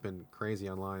mean, it's just been crazy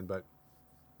online. But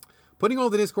putting all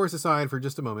the discourse aside for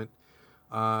just a moment,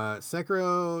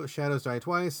 Sekiro: Shadows Die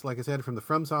Twice, like I said, from the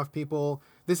FromSoft people.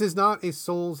 This is not a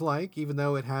Souls-like, even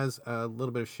though it has a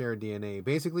little bit of shared DNA.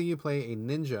 Basically, you play a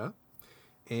ninja,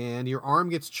 and your arm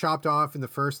gets chopped off in the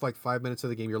first like 5 minutes of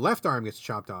the game. Your left arm gets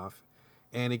chopped off,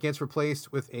 and it gets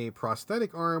replaced with a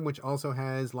prosthetic arm, which also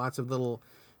has lots of little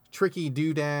tricky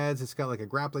doodads. It's got like a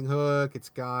grappling hook. It's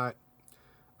got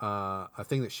a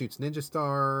thing that shoots ninja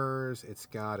stars. It's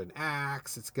got an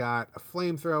axe. It's got a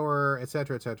flamethrower,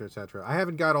 etc., etc., etc. I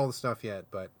haven't got all the stuff yet,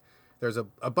 but there's a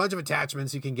bunch of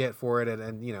attachments you can get for it,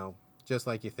 and you know, just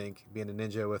like you think, being a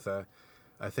ninja with a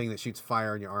thing that shoots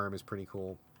fire in your arm is pretty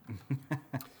cool.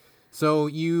 So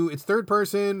it's third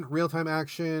person, real-time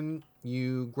action.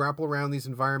 You grapple around these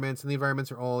environments, and the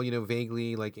environments are all, you know,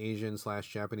 vaguely like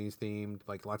Asian/Japanese themed,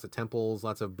 like lots of temples,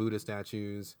 lots of Buddha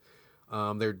statues.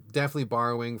 They're definitely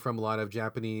borrowing from a lot of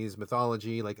Japanese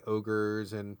mythology, like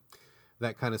ogres and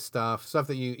that kind of stuff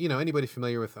that you know, anybody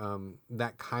familiar with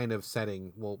that kind of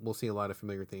setting, we'll see a lot of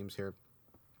familiar themes here.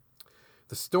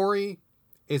 The story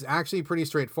is actually pretty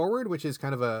straightforward, which is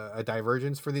kind of a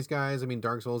divergence for these guys. I mean,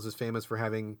 Dark Souls is famous for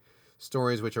having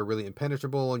stories which are really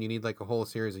impenetrable, and you need like a whole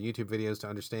series of YouTube videos to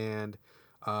understand.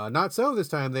 Not so this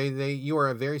time. You are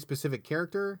a very specific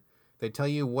character. They tell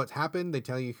you what's happened. They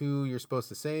tell you who you're supposed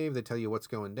to save. They tell you what's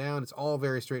going down. It's all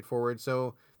very straightforward.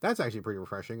 So that's actually pretty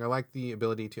refreshing. I like the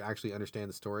ability to actually understand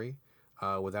the story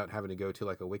without having to go to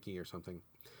like a wiki or something.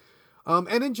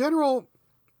 And in general,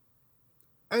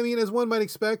 I mean, as one might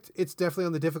expect, it's definitely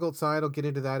on the difficult side. I'll get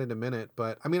into that in a minute.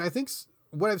 But I mean, I think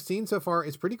what I've seen so far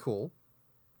is pretty cool.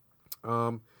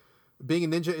 Being a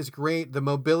ninja is great. The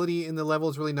mobility in the level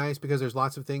is really nice because there's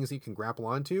lots of things that you can grapple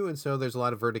onto. And so there's a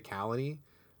lot of verticality.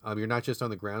 You're not just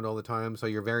on the ground all the time. So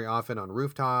you're very often on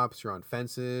rooftops, you're on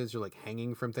fences, you're like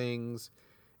hanging from things,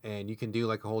 and you can do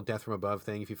like a whole death from above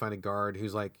thing. If you find a guard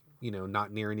who's like, you know,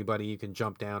 not near anybody, you can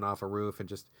jump down off a roof and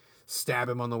just stab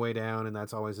him on the way down. And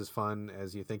that's always as fun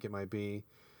as you think it might be.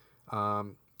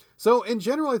 So in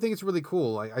general, I think it's really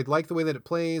cool. I like the way that it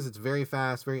plays. It's very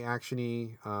fast, very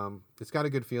actiony. It's got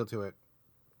a good feel to it.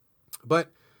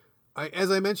 But as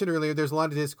I mentioned earlier, there's a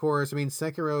lot of discourse. I mean,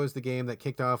 Sekiro is the game that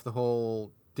kicked off the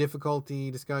whole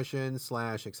difficulty discussion /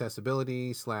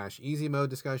 accessibility / easy mode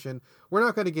discussion. We're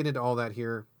not going to get into all that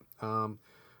here.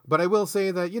 But I will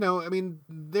say that, you know, I mean,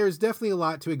 there's definitely a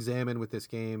lot to examine with this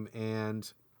game.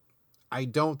 And I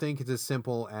don't think it's as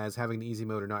simple as having an easy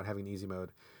mode or not having an easy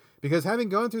mode. Because having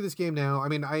gone through this game now, I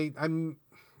mean, I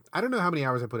don't know how many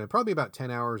hours I put in, probably about 10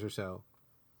 hours or so.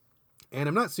 And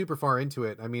I'm not super far into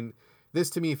it. I mean, This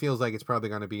to me feels like it's probably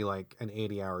going to be like an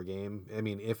 80-hour game. I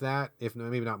mean, if that, if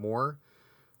maybe not more,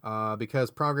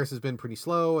 because progress has been pretty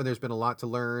slow and there's been a lot to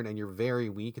learn, and you're very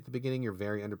weak at the beginning. You're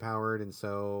very underpowered, and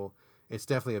so it's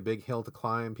definitely a big hill to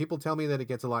climb. People tell me that it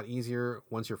gets a lot easier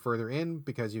once you're further in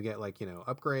because you get like,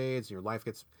 upgrades, and your life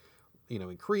gets,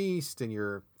 increased, and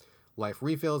your life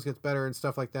refills gets better and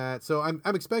stuff like that. So I'm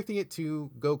expecting it to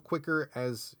go quicker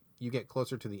as you get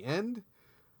closer to the end,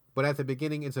 but at the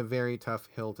beginning it's a very tough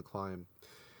hill to climb.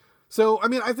 So, I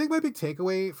mean, I think my big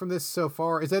takeaway from this so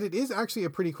far is that it is actually a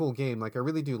pretty cool game. Like, I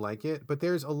really do like it, but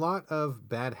there's a lot of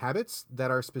bad habits that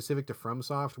are specific to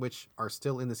FromSoft, which are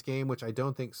still in this game, which I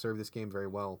don't think serve this game very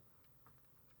well.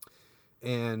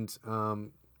 And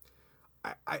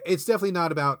it's definitely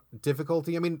not about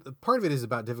difficulty. I mean, part of it is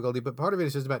about difficulty, but part of it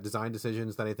is just about design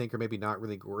decisions that I think are maybe not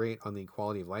really great on the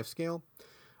quality of life scale.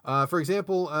 For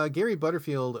example, Gary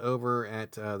Butterfield over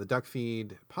at the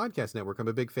Duckfeed Podcast Network. I'm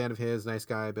a big fan of his. Nice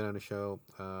guy. Been on a show.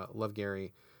 Love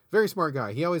Gary. Very smart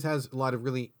guy. He always has a lot of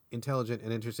really intelligent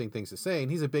and interesting things to say,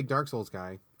 and he's a big Dark Souls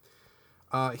guy.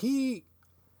 He,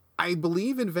 I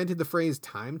believe, invented the phrase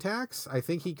time tax. I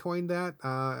think he coined that.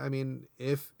 I mean,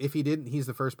 if he didn't, he's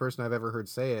the first person I've ever heard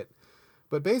say it.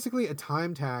 But basically, a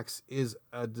time tax is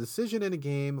a decision in a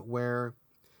game where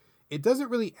it doesn't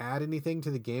really add anything to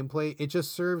the gameplay. It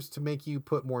just serves to make you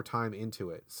put more time into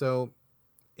it. So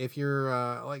if you're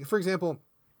like, for example,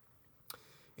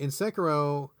 in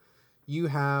Sekiro, you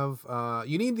have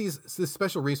you need this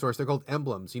special resource. They're called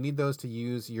emblems. You need those to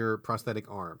use your prosthetic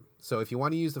arm. So if you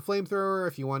want to use the flamethrower,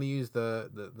 if you want to use the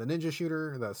ninja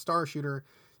shooter, the star shooter,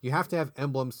 you have to have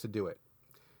emblems to do it.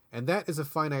 And that is a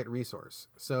finite resource.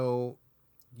 So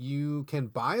you can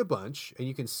buy a bunch and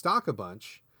you can stock a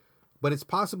bunch, but it's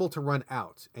possible to run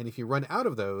out. And if you run out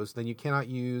of those, then you cannot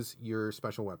use your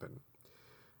special weapon.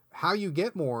 How you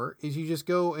get more is you just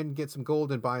go and get some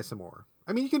gold and buy some more.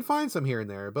 I mean, you can find some here and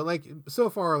there, but like so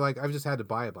far, like I've just had to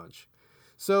buy a bunch.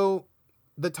 So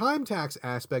the time tax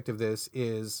aspect of this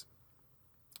is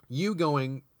you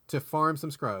going to farm some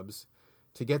scrubs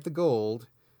to get the gold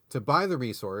to buy the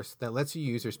resource that lets you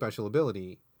use your special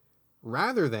ability,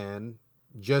 rather than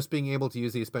just being able to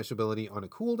use the special ability on a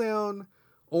cooldown,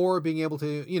 or being able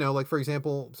to, like, for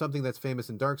example, something that's famous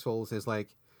in Dark Souls is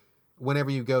like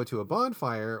whenever you go to a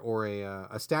bonfire or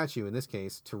a statue, in this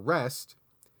case, to rest,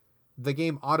 the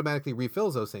game automatically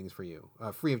refills those things for you,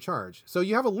 free of charge. So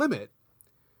you have a limit.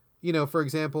 For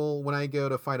example, when I go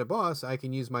to fight a boss, I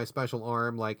can use my special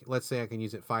arm. Like, let's say I can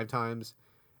use it 5 times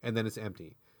and then it's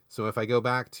empty. So if I go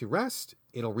back to rest,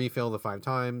 it'll refill the 5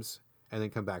 times and then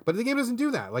come back. But the game doesn't do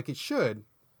that like it should.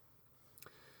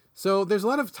 So there's a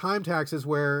lot of time taxes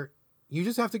where you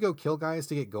just have to go kill guys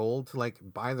to get gold to like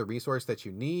buy the resource that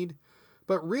you need.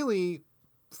 But really,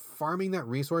 farming that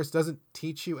resource doesn't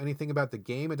teach you anything about the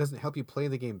game. It doesn't help you play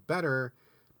the game better.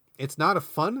 It's not a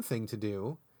fun thing to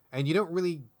do, and you don't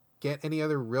really get any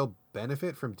other real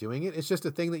benefit from doing it. It's just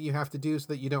a thing that you have to do so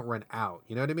that you don't run out.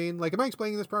 You know what I mean? Like, am I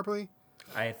explaining this properly?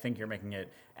 I think you're making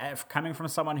it, coming from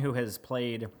someone who has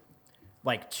played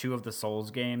like 2 of the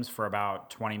Souls games for about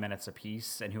 20 minutes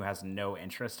apiece and who has no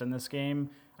interest in this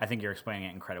game, I think you're explaining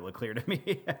it incredibly clear to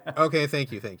me. Okay,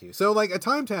 thank you. So like a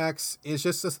time tax is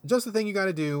just a thing you got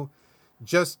to do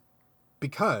just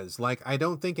because. Like, I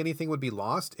don't think anything would be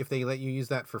lost if they let you use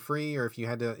that for free, or if you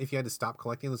had to stop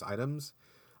collecting those items.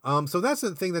 So that's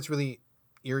the thing that's really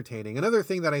irritating. Another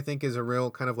thing that I think is a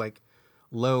real kind of like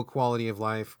low quality of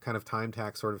life kind of time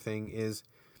tax sort of thing is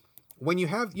when you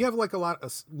have like a lot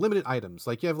of limited items.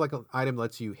 Like, you have like an item that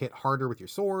lets you hit harder with your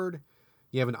sword.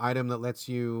 You have an item that lets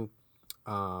you,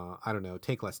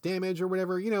 take less damage or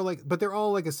whatever, but they're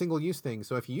all like a single use thing.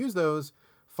 So if you use those,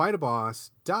 fight a boss,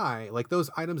 die, like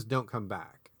those items don't come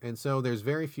back. And so there's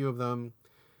very few of them.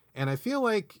 And I feel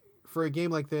like for a game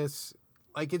like this,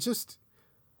 like, it's just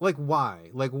like,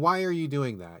 why? Like, why are you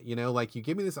doing that? Like, you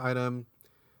give me this item.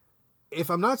 If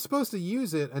I'm not supposed to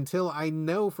use it until I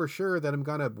know for sure that I'm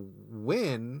gonna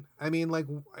win, I mean, like,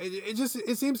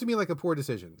 it seems to me like a poor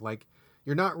decision. Like,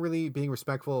 you're not really being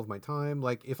respectful of my time.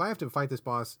 Like, if I have to fight this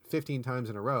boss 15 times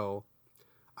in a row,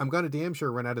 I'm gonna damn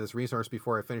sure run out of this resource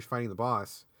before I finish fighting the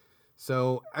boss.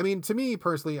 So, I mean, to me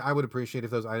personally, I would appreciate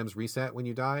if those items reset when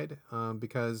you died,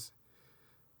 because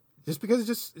it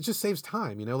just saves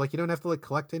time. Like, you don't have to like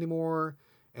collect anymore.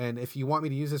 And if you want me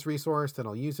to use this resource, then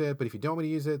I'll use it. But if you don't want me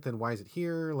to use it, then why is it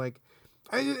here? Like,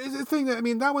 it's a thing that, I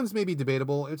mean, that one's maybe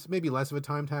debatable. It's maybe less of a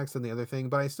time tax than the other thing,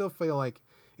 but I still feel like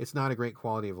it's not a great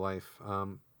quality of life.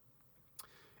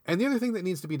 And the other thing that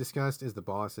needs to be discussed is the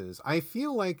bosses. I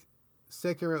feel like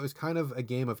Sekiro is kind of a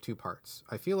game of 2 parts.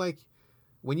 I feel like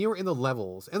when you were in the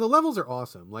levels, and the levels are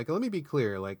awesome. Like, let me be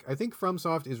clear. Like, I think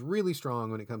FromSoft is really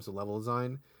strong when it comes to level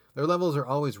design. Their levels are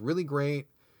always really great.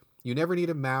 You never need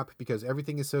a map because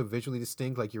everything is so visually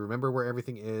distinct. Like, you remember where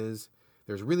everything is.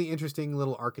 There's really interesting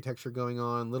little architecture going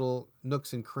on, little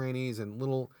nooks and crannies and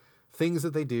little things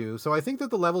that they do. So I think that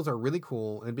the levels are really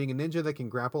cool, and being a ninja that can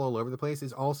grapple all over the place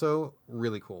is also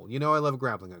really cool. You know I love a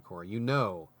grappling hook, Corey. You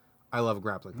know I love a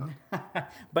grappling hook.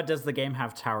 But does the game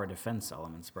have tower defense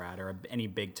elements, Brad, or any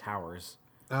big towers?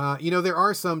 There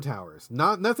are some towers.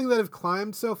 Nothing that I've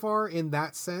climbed so far in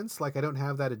that sense. Like, I don't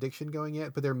have that addiction going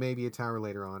yet, but there may be a tower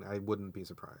later on. I wouldn't be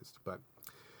surprised. But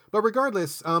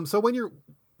regardless, so when you're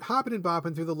hopping and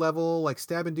bopping through the level, like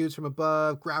stabbing dudes from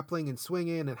above, grappling and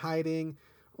swinging and hiding,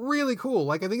 really cool.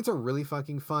 Like, I think it's a really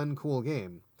fucking fun, cool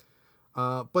game.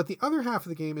 But the other half of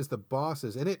the game is the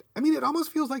bosses, and it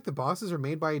almost feels like the bosses are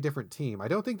made by a different team. I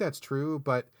don't think that's true,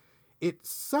 but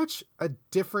it's such a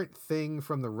different thing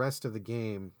from the rest of the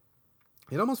game.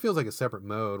 It almost feels like a separate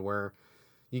mode where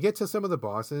you get to some of the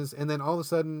bosses, and then all of a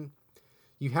sudden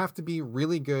you have to be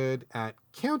really good at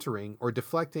countering or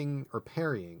deflecting or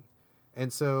parrying.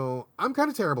 And so I'm kind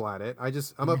of terrible at it.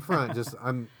 I'm up front,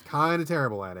 I'm kind of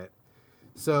terrible at it.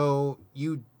 So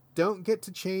you don't get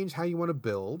to change how you want to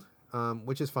build,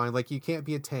 which is fine. Like, you can't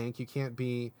be a tank. You can't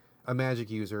be a magic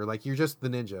user. Like, you're just the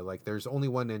ninja. Like, there's only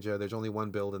one ninja. There's only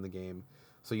one build in the game.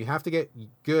 So you have to get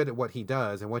good at what he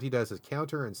does. And what he does is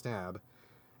counter and stab.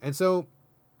 And so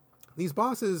these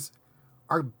bosses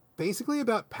are basically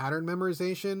about pattern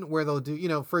memorization, where they'll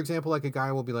do, for example, like a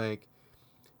guy will be like,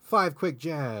 5 quick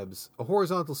jabs, a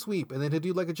horizontal sweep, and then he'll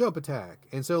do like a jump attack.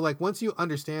 And so, like, once you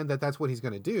understand that that's what he's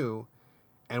going to do,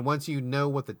 and once you know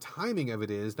what the timing of it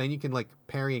is, then you can like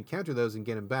parry and counter those and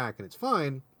get him back, and it's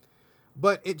fine.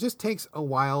 But it just takes a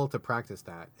while to practice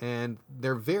that. And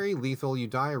they're very lethal. You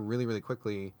die really, really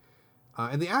quickly.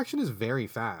 And the action is very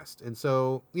fast. And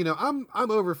so, I'm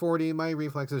over 40. My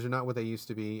reflexes are not what they used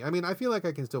to be. I mean, I feel like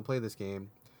I can still play this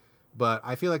game, but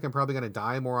I feel like I'm probably going to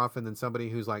die more often than somebody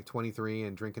who's like 23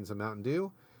 and drinking some Mountain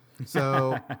Dew.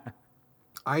 So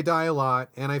I die a lot.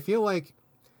 And I feel like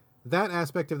that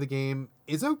aspect of the game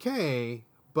is okay,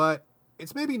 but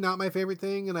it's maybe not my favorite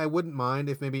thing, and I wouldn't mind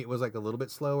if maybe it was like a little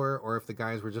bit slower, or if the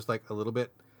guys were just like a little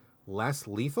bit less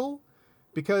lethal,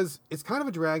 because it's kind of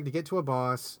a drag to get to a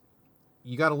boss.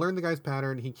 You got to learn the guy's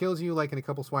pattern. He kills you like in a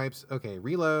couple swipes. Okay,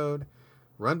 reload,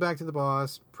 run back to the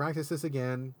boss, practice this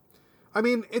again. I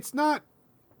mean, it's not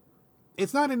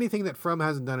anything that From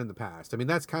hasn't done in the past. I mean,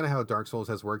 that's kind of how Dark Souls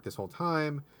has worked this whole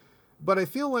time, but I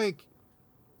feel like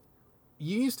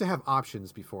you used to have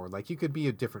options before. Like, you could be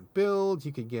a different build.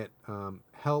 You could get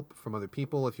help from other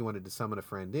people if you wanted to summon a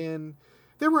friend in.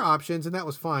 There were options, and that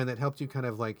was fine. That helped you kind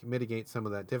of like mitigate some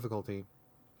of that difficulty.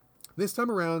 This time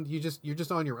around, you're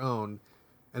just on your own,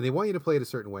 and they want you to play it a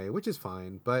certain way, which is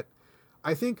fine. But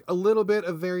I think a little bit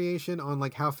of variation on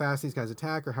like how fast these guys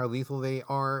attack or how lethal they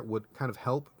are would kind of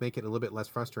help make it a little bit less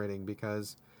frustrating,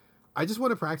 because I just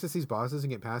want to practice these bosses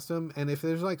and get past them. And if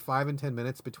there's like 5 and 10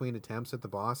 minutes between attempts at the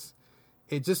boss,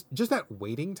 it just that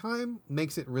waiting time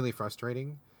makes it really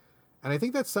frustrating. And I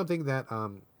think that's something that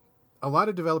a lot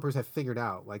of developers have figured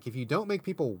out. Like, if you don't make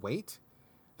people wait,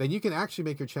 then you can actually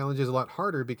make your challenges a lot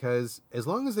harder, because as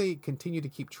long as they continue to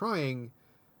keep trying,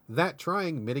 that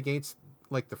trying mitigates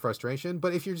like the frustration.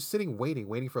 But if you're just sitting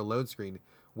waiting for a load screen,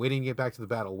 waiting to get back to the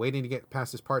battle, waiting to get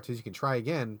past this part so you can try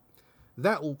again,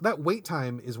 that wait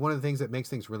time is one of the things that makes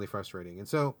things really frustrating. And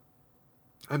so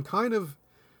I'm kind of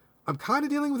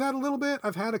dealing with that a little bit.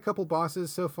 I've had a couple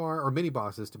bosses so far, or mini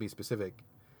bosses to be specific,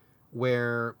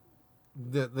 where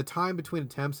the time between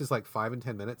attempts is like 5 and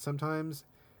 10 minutes sometimes.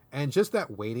 And just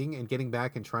that waiting and getting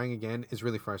back and trying again is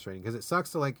really frustrating, because it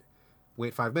sucks to like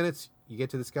wait 5 minutes, you get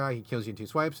to this guy, he kills you in 2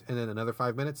 swipes, and then another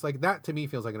 5 minutes. Like, that to me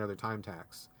feels like another time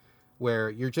tax, where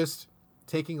you're just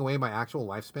taking away my actual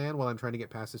lifespan while I'm trying to get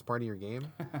past this part of your game.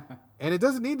 And it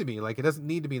doesn't need to be. Like, it doesn't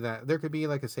need to be that. There could be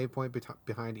like a save point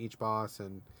behind each boss,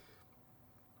 and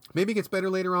maybe it gets better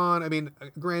later on. I mean,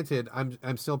 granted,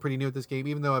 I'm still pretty new at this game.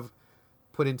 Even though I've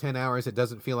put in 10 hours, it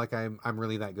doesn't feel like I'm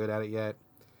really that good at it yet.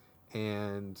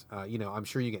 And, I'm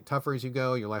sure you get tougher as you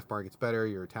go. Your life bar gets better.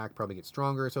 Your attack probably gets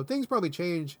stronger. So things probably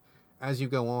change as you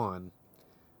go on.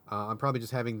 I'm probably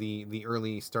just having the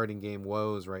early starting game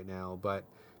woes right now. But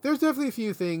there's definitely a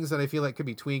few things that I feel like could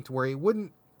be tweaked where it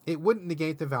wouldn't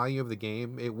negate the value of the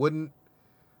game. It wouldn't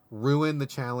ruin the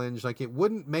challenge. Like, it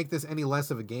wouldn't make this any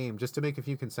less of a game just to make a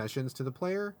few concessions to the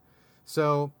player.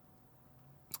 So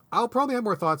I'll probably have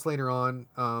more thoughts later on,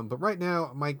 but right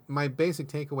now my basic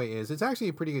takeaway is it's actually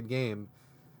a pretty good game,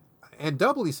 and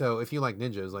doubly so if you like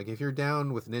ninjas. Like, if you're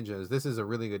down with ninjas, this is a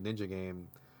really good ninja game.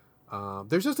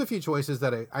 There's just a few choices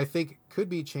that I think could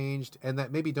be changed and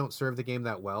that maybe don't serve the game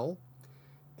that well.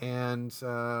 And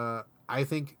I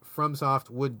think FromSoft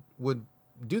would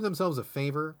do themselves a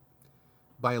favor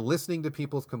by listening to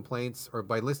people's complaints or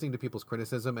by listening to people's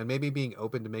criticism and maybe being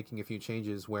open to making a few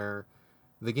changes where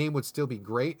the game would still be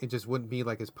great. It just wouldn't be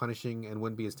like as punishing and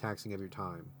wouldn't be as taxing of your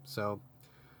time. So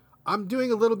I'm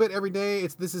doing a little bit every day.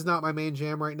 This is not my main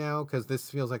jam right now because this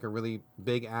feels like a really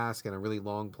big ask and a really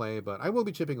long play, but I will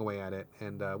be chipping away at it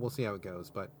and we'll see how it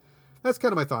goes. But that's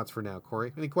kind of my thoughts for now,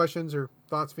 Corey. Any questions or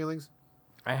thoughts, feelings?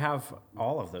 I have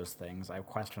all of those things. I have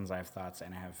questions, I have thoughts,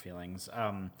 and I have feelings.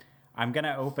 I'm going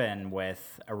to open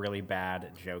with a really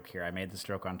bad joke here. I made this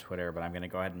joke on Twitter, but I'm going to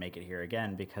go ahead and make it here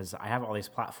again because I have all these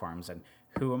platforms, and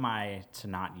who am I to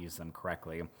not use them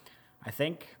correctly? I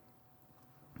think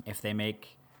if they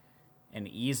make an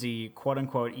easy,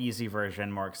 quote-unquote, easy version,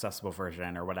 more accessible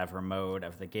version, or whatever mode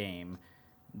of the game,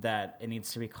 that it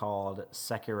needs to be called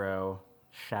Sekiro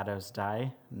Shadows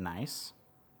Die. Nice.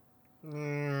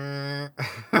 And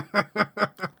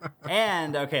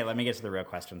okay, let me get to the real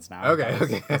questions now. Okay.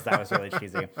 Because that was really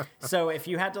cheesy. So if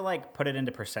you had to like put it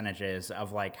into percentages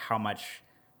of like how much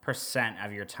percent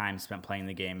of your time spent playing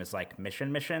the game is like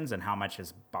missions and how much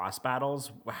is boss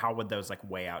battles, how would those like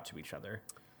weigh out to each other?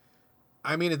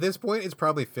 I mean, at this point, it's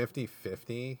probably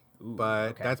 50-50,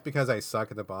 but okay. That's because I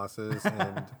suck at the bosses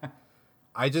and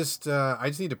I just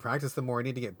need to practice them more. I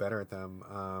need to get better at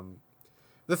them.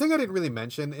 The thing I didn't really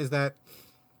mention is that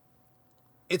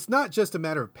it's not just a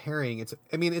matter of parrying.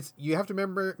 You have to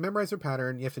memorize their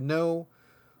pattern. You have to know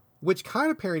which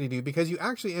kind of parry to do because you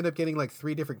actually end up getting like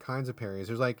 3 different kinds of parries.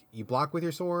 There's like you block with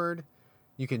your sword,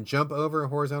 you can jump over a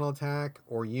horizontal attack,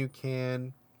 or you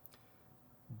can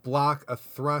block a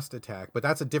thrust attack. But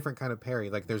that's a different kind of parry.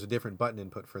 Like there's a different button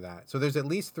input for that. So there's at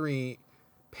least 3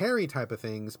 parry type of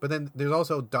things. But then there's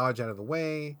also dodge out of the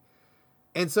way.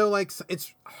 And so like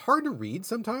it's hard to read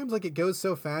sometimes. Like it goes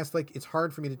so fast. Like it's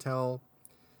hard for me to tell.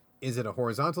 Is it a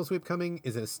horizontal sweep coming?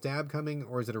 Is it a stab coming?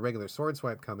 Or is it a regular sword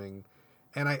swipe coming?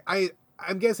 And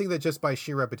I'm guessing that just by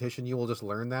sheer repetition, you will just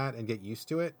learn that and get used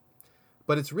to it.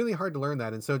 But it's really hard to learn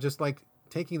that. And so just like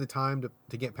taking the time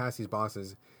to get past these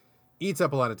bosses eats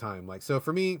up a lot of time. Like, so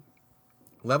for me,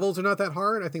 levels are not that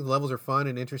hard. I think the levels are fun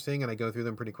and interesting and I go through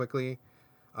them pretty quickly.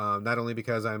 Not only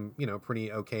because I'm,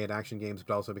 pretty okay at action games,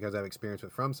 but also because I have experience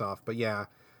with FromSoft. But yeah,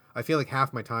 I feel like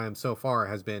half my time so far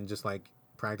has been just like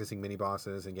practicing mini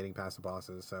bosses and getting past the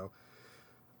bosses. So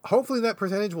hopefully that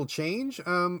percentage will change.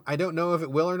 I don't know if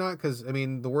it will or not because,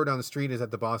 the word on the street is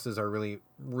that the bosses are really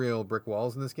real brick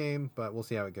walls in this game, but we'll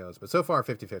see how it goes. But so far,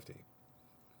 50-50.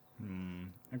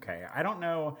 Okay. I don't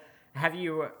know.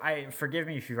 Forgive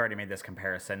me if you've already made this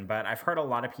comparison, but I've heard a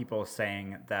lot of people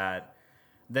saying that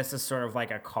this is sort of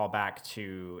like a callback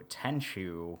to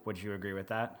Tenchu. Would you agree with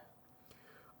that?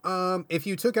 If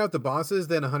you took out the bosses,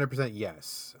 then 100%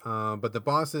 yes. But the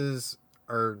bosses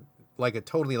are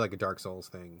totally like a Dark Souls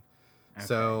thing. Okay.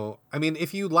 So,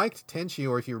 if you liked Tenchu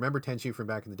or if you remember Tenchu from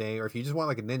back in the day, or if you just want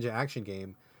like a ninja action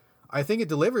game, I think it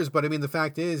delivers. But the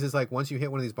fact is like once you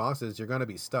hit one of these bosses, you're going to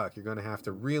be stuck. You're going to have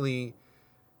to really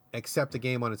accept the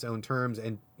game on its own terms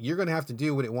and you're going to have to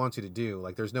do what it wants you to do.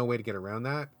 Like there's no way to get around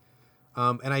that.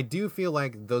 And I do feel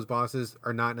like those bosses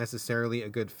are not necessarily a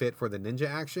good fit for the ninja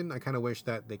action. I kind of wish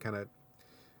that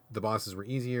the bosses were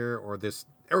easier or just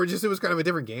it was kind of a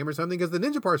different game or something because the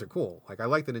ninja parts are cool. Like I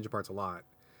like the ninja parts a lot.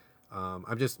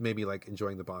 I'm just maybe like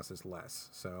enjoying the bosses less.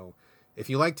 So if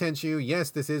you like Tenchu, yes,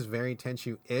 this is very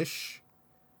Tenchu-ish,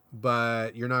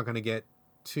 but you're not going to get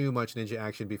too much ninja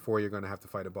action before you're going to have to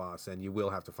fight a boss, and you will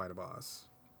have to fight a boss.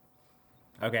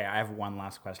 Okay, I have one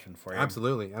last question for you.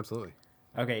 Absolutely.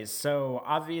 Okay, so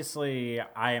obviously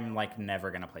I am like never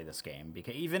going to play this game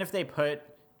because even if they put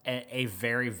a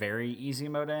very, very easy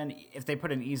mode in, if they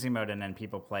put an easy mode in and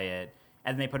people play it,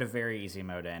 and they put a very easy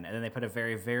mode in, and then they put a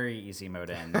very, very easy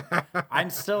mode in, I'm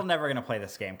still never going to play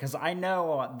this game because I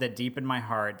know that deep in my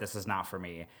heart, this is not for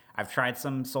me. I've tried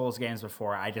some Souls games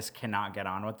before. I just cannot get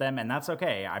on with them, and that's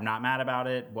okay. I'm not mad about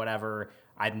it, whatever.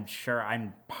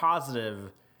 I'm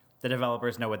positive the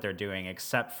developers know what they're doing,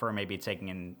 except for maybe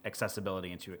taking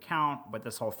accessibility into account with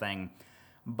this whole thing.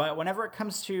 But whenever it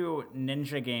comes to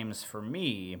ninja games for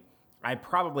me, I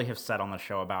probably have said on the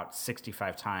show about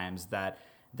 65 times that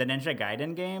the Ninja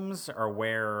Gaiden games are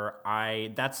where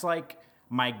that's like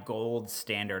my gold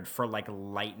standard for like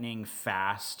lightning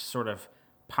fast sort of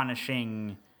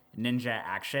punishing ninja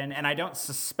action. And I don't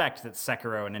suspect that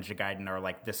Sekiro and Ninja Gaiden are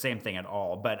like the same thing at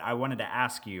all, but I wanted to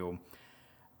ask you,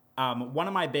 one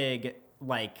of my big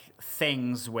like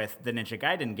things with the Ninja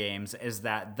Gaiden games is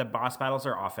that the boss battles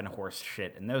are often horse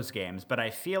shit in those games, but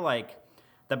I feel like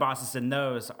the bosses in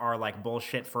those are like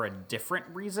bullshit for a different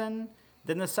reason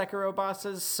than the Sekiro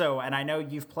bosses. So, and I know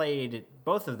you've played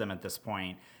both of them at this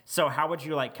point. So how would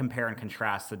you like compare and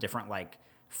contrast the different like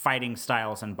fighting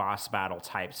styles and boss battle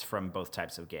types from both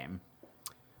types of game?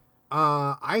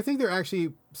 I think they're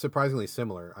actually surprisingly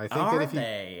similar. I think Are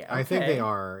they? I think they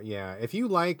are. Yeah. If you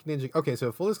like Ninja, okay.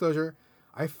 So full disclosure,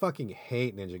 I fucking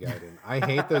hate Ninja Gaiden. I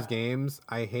hate those games.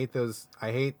 I hate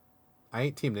Team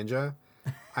Ninja.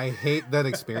 I hate that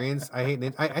experience. I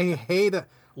hate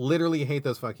literally hate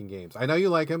those fucking games. I know you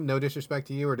like them. No disrespect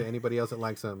to you or to anybody else that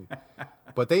likes them,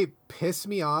 but they piss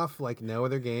me off like no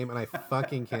other game, and I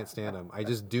fucking can't stand them. I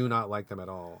just do not like them at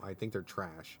all. I think they're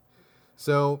trash.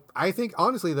 So I think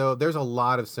honestly though, there's a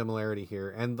lot of similarity here,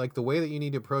 and like the way that you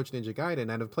need to approach Ninja Gaiden,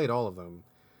 and I've played all of them.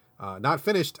 Not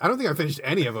finished. I don't think I've finished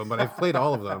any of them, but I've played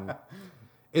all of them.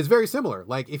 It's very similar.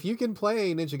 Like if you can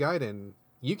play Ninja Gaiden,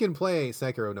 you can play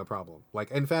Sekiro no problem.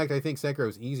 Like in fact, I think Sekiro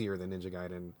is easier than Ninja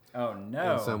Gaiden. Oh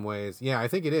no! In some ways, yeah, I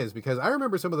think it is because I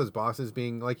remember some of those bosses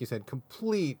being, like you said,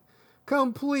 complete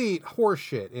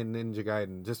horseshit in Ninja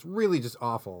Gaiden. Just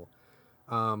awful.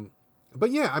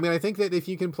 But yeah, I mean, I think that if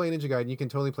you can play Ninja Gaiden, you can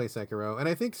totally play Sekiro. And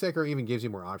I think Sekiro even gives you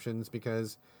more options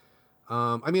because,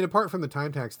 I mean, apart from the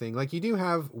time tax thing, like you do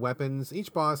have weapons.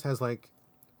 Each boss has like,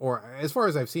 or as far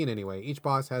as I've seen anyway, each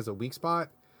boss has a weak spot.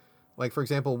 Like, for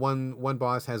example, one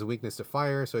boss has a weakness to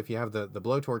fire. So if you have the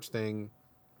blowtorch thing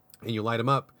and you light him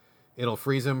up, it'll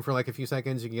freeze him for like a few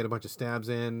seconds. You can get a bunch of stabs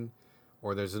in.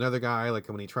 Or there's another guy, like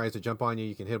when he tries to jump on you,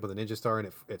 you can hit him with a ninja star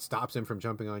and it stops him from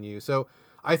jumping on you. So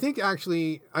I think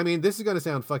actually, I mean, this is going to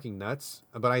sound fucking nuts,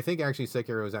 but I think actually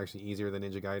Sekiro is actually easier than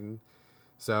Ninja Gaiden.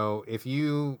 So if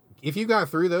you got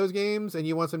through those games and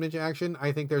you want some ninja action,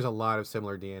 I think there's a lot of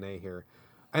similar DNA here.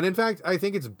 And in fact, I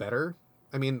think it's better.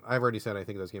 I mean, I've already said I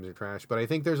think those games are trash, but I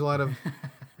think there's a lot of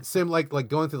like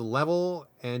going through the level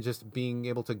and just being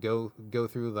able to go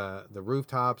through the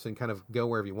rooftops and kind of go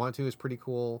wherever you want to is pretty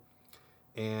cool.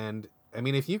 And I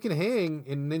mean, if you can hang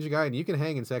in Ninja Gaiden, you can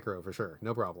hang in Sekiro for sure.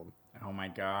 No problem. Oh my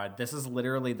god. This is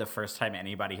literally the first time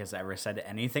anybody has ever said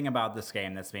anything about this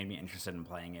game that's made me interested in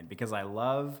playing it because I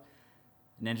love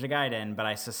Ninja Gaiden, but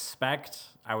I suspect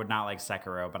I would not like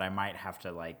Sekiro, but I might have to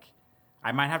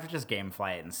just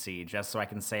gamefly it and see just so I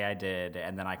can say I did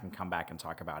and then I can come back and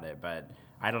talk about it. But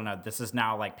I don't know. This is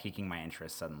now like piquing my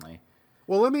interest suddenly.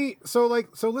 Well, so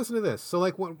listen to this. So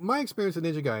like what my experience with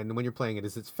Ninja Gaiden when you're playing it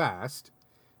is it's fast.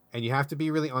 And you have to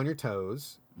be really on your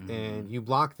toes, and you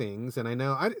block things. And I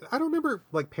know I don't remember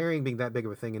like parrying being that big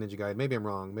of a thing in Ninja Gaiden. Maybe I'm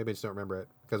wrong. Maybe I just don't remember it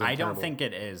because I don't think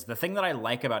it is. The thing that I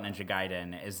like about Ninja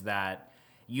Gaiden is that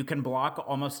you can block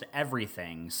almost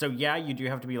everything. So yeah, you do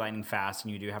have to be lightning fast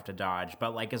and you do have to dodge.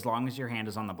 But like as long as your hand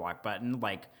is on the block button,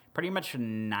 like pretty much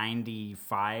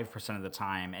 95% of the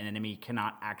time, an enemy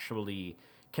cannot actually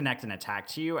connect and attack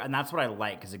to you. And that's what I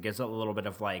like because it gives it a little bit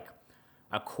of like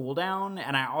a cooldown,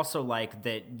 and I also like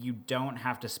that you don't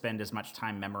have to spend as much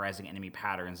time memorizing enemy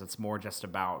patterns. It's more just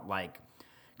about like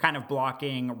kind of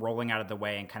blocking, rolling out of the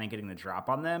way, and kind of getting the drop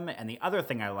on them. And the other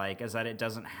thing I like is that it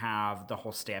doesn't have the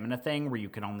whole stamina thing where you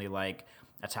can only like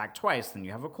attack twice, then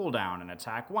you have a cooldown, and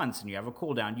attack once, and you have a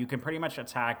cooldown. You can pretty much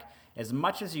attack as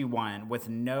much as you want with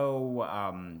no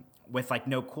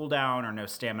cooldown or no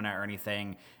stamina or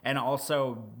anything, and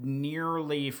also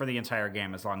nearly for the entire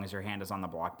game, as long as your hand is on the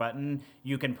block button,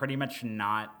 you can pretty much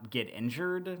not get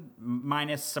injured,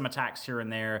 minus some attacks here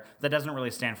and there. That doesn't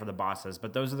really stand for the bosses,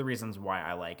 but those are the reasons why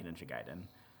I like Ninja Gaiden.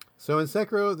 So in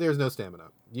Sekiro, there's no stamina.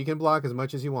 You can block as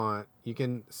much as you want. You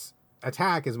can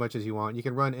attack as much as you want. You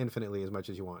can run infinitely as much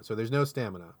as you want. So there's no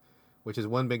stamina, which is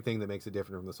one big thing that makes it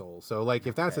different from the Souls. So like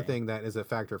if that's the thing that is a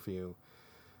factor for you,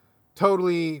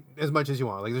 totally as much as you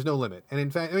want. Like there's no limit. And in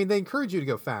fact, I mean, they encourage you to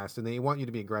go fast and they want you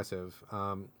to be aggressive.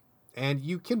 And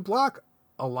you can block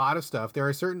a lot of stuff. There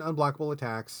are certain unblockable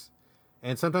attacks,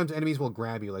 and sometimes enemies will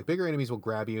grab you. Like bigger enemies will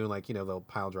grab you, and like, you know, they'll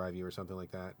pile drive you or something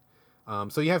like that.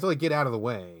 So you have to like get out of the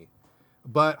way.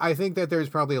 But I think that there's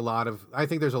probably a lot of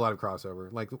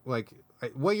crossover. Like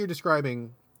what you're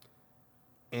describing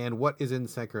and what is in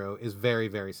Sekiro is very,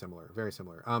 very similar. Very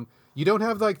similar. You don't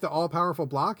have like the all-powerful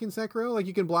block in Sekiro. Like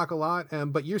you can block a lot,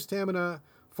 but your stamina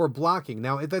for blocking,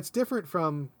 now that's different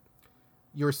from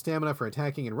your stamina for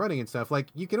attacking and running and stuff. Like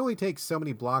you can only take so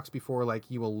many blocks before like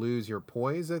you will lose your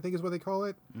poise, I think is what they call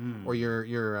it. Or your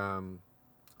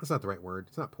that's not the right word.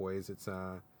 It's not poise. It's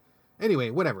anyway,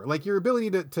 whatever. Like your ability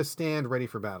to stand ready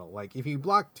for battle. Like if you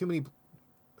block too many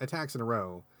attacks in a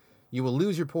row, you will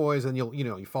lose your poise and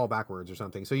you fall backwards or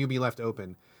something. So you'll be left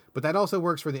open. But that also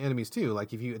works for the enemies too.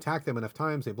 Like if you attack them enough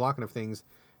times, they block enough things,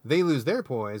 they lose their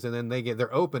poise and then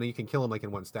they're open and you can kill them like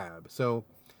in one stab. So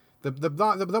The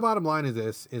bottom line of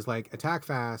this is like attack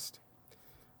fast,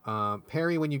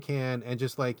 parry when you can, and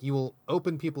just like you will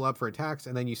open people up for attacks,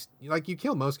 and then you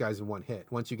kill most guys in one hit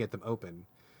once you get them open.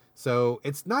 So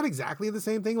it's not exactly the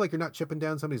same thing. Like you're not chipping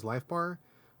down somebody's life bar,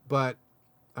 but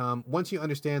once you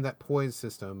understand that poise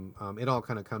system, it all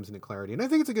kind of comes into clarity. And I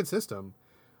think it's a good system.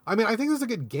 I mean, I think this is a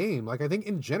good game. Like I think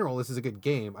in general this is a good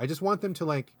game. I just want them to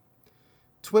like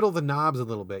twiddle the knobs a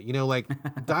little bit. You know, like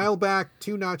dial back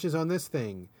 2 notches on this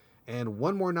thing and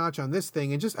 1 more notch on this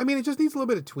thing, and just it just needs a little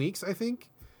bit of tweaks, I think.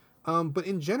 But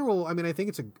in general, I mean, I think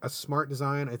it's a smart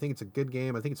design. I think it's a good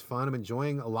game. I think it's fun. I'm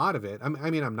enjoying a lot of it. I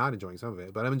mean, I'm not enjoying some of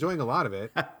it, but I'm enjoying a lot of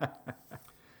it.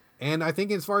 And I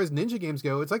think as far as ninja games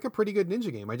go, it's like a pretty good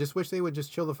ninja game. I just wish they would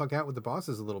just chill the fuck out with the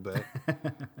bosses a little bit.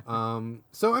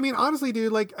 So, I mean, honestly,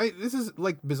 dude, like, this is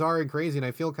like bizarre and crazy, and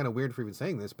I feel kind of weird for even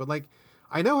saying this, but like,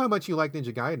 I know how much you like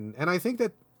Ninja Gaiden, and I think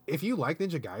that if you like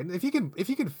Ninja Gaiden, if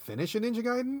you can finish a Ninja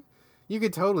Gaiden, you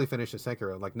could totally finish a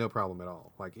Sekiro, like no problem at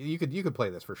all. Like you could play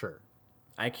this for sure.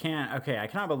 I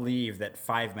cannot believe that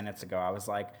 5 minutes ago I was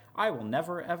like, I will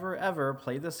never, ever, ever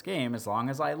play this game as long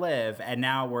as I live. And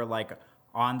now we're like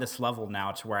on this level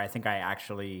now to where I think I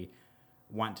actually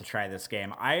want to try this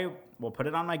game. I will put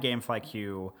it on my GameFly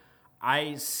queue.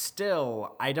 I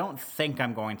don't think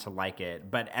I'm going to like it,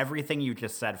 but everything you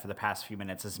just said for the past few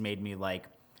minutes has made me like,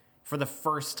 for the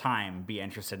first time, be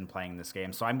interested in playing this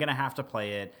game. So I'm going to have to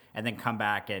play it and then come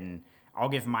back and I'll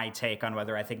give my take on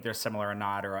whether I think they're similar or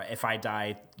not, or if I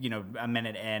die, a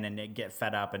minute in and get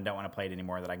fed up and don't want to play it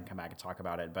anymore, that I can come back and talk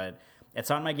about it. But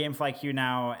it's on my GameFly queue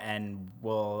now, and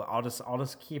I'll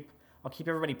keep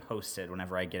everybody posted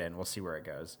whenever I get in. We'll see where it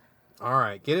goes. All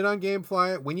right, get it on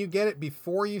GameFly. When you get it,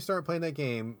 before you start playing that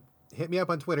game, hit me up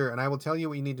on Twitter, and I will tell you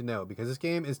what you need to know, because this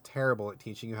game is terrible at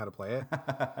teaching you how to play it.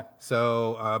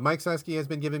 So Mike Sesky has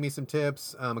been giving me some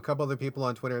tips. A couple other people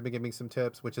on Twitter have been giving me some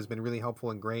tips, which has been really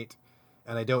helpful and great.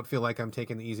 And I don't feel like I'm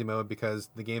taking the easy mode because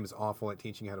the game is awful at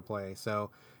teaching you how to play. So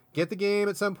get the game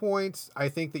at some point. I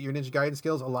think that your Ninja Gaiden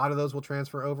skills, a lot of those will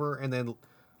transfer over, and then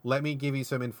let me give you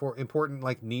some important,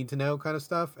 like, need to know kind of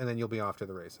stuff, and then you'll be off to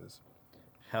the races.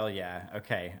 Hell yeah.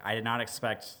 Okay. I did not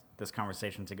expect this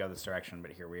conversation to go this direction, but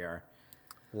here we are.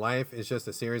 Life is just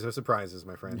a series of surprises,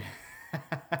 my friend.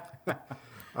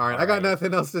 All right, I got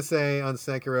nothing else to say on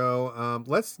Sekiro.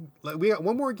 We got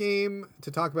one more game to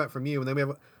talk about from you, and then we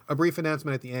have a brief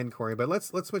announcement at the end, Corey. But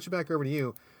let's switch it back over to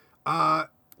you.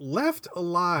 Left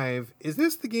Alive, is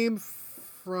this the game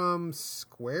from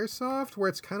Squaresoft where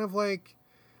it's kind of like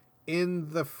in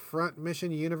the front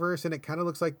mission universe, and it kind of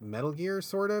looks like Metal Gear,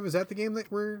 sort of? Is that the game that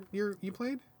you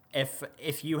played?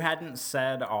 If you hadn't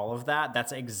said all of that,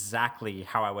 that's exactly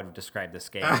how I would have described this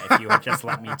game. If you had just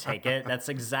let me take it, that's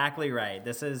exactly right.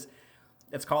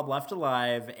 It's called Left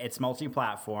Alive. It's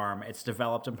multi-platform. It's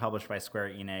developed and published by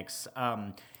Square Enix.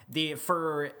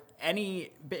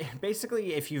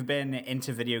 Basically, if you've been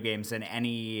into video games in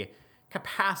any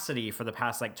capacity for the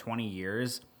past like 20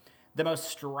 years, the most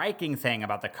striking thing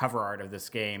about the cover art of this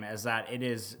game is that it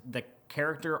is the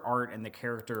character art and the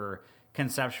character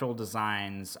conceptual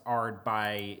designs are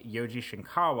by Yoji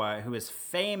Shinkawa, who is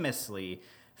famously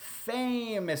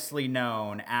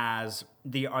known as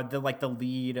the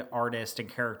lead artist and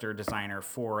character designer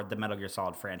for the Metal Gear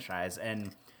Solid franchise.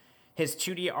 And his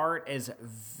 2D art is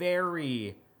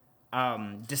very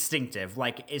distinctive.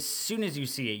 Like, as soon as you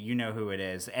see it, you know who it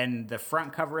is. And the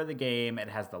front cover of the game, it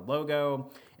has the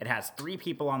logo. It has 3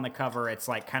 people on the cover. It's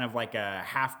like kind of like a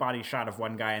half body shot of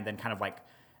one guy and then kind of like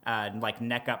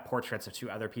neck up portraits of 2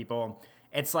 other people.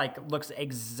 It's like looks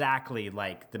exactly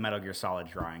like the Metal Gear Solid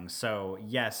drawings. So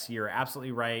yes, you're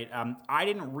absolutely right. I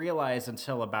didn't realize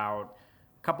until about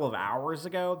a couple of hours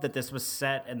ago that this was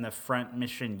set in the Front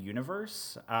Mission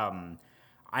universe.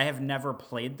 I have never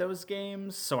played those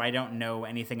games, so I don't know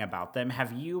anything about them.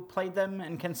 Have you played them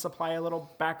and can supply a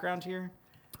little background here?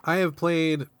 I have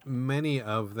played many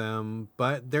of them,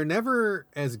 but they're never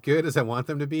as good as I want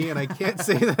them to be, and I can't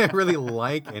say that I really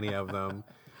like any of them.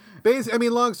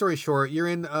 Long story short, you're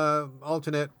in an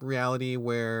alternate reality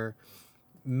where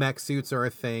mech suits are a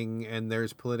thing, and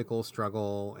there's political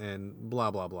struggle, and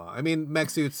blah, blah, blah. I mean, mech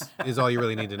suits is all you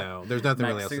really need to know. There's nothing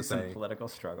really else to say. And political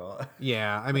struggle.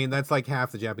 Yeah, I mean, that's like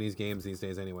half the Japanese games these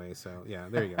days anyway, so yeah,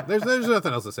 there you go. There's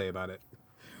nothing else to say about it.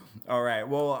 All right.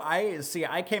 Well,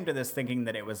 I came to this thinking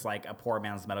that it was like a poor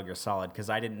man's Metal Gear Solid because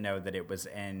I didn't know it was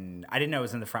in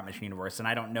the Front Mission universe, and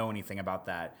I don't know anything about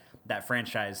that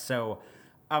franchise. So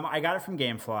I got it from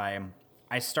GameFly.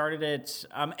 I started it.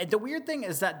 And the weird thing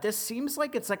is that this seems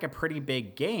like it's like a pretty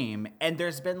big game, and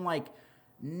there's been like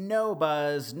no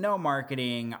buzz, no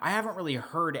marketing. I haven't really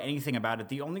heard anything about it.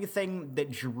 The only thing that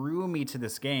drew me to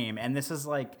this game, and this is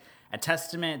like a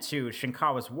testament to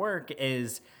Shinkawa's work,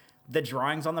 is the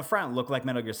drawings on the front look like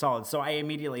Metal Gear Solid. So I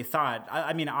immediately thought,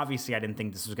 I mean, obviously I didn't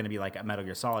think this was going to be like a Metal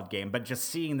Gear Solid game, but just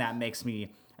seeing that makes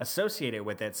me associate it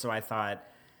with it. So I thought,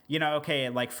 okay,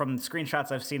 like from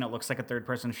screenshots I've seen, it looks like a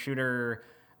third-person shooter.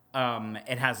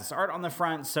 It has this art on the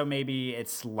front, so maybe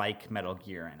it's like Metal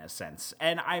Gear in a sense.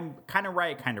 And I'm kind of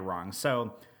right, kind of wrong.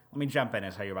 So let me jump in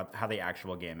and tell you about how the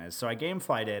actual game is. So I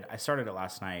gameflied it. I started it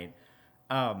last night.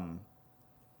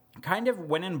 Kind of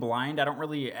went in blind. I don't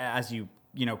really, as you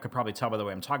could probably tell by the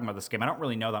way I'm talking about this game, I don't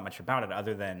really know that much about it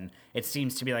other than it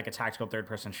seems to be like a tactical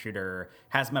third-person shooter,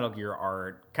 has Metal Gear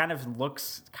art, kind of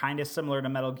looks kind of similar to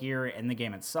Metal Gear in the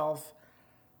game itself.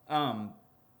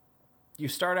 You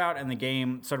start out and the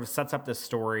game sort of sets up this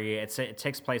story. It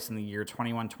takes place in the year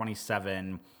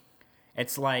 2127.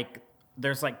 It's like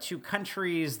there's like two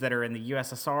countries that are in the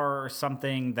USSR or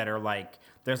something that are like,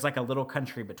 there's like a little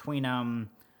country between them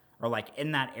or like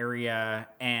in that area,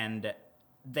 and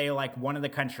they like one of the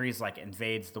countries like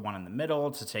invades the one in the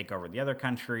middle to take over the other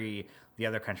country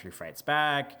fights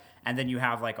back, and then you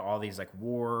have like all these like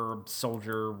war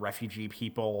soldier refugee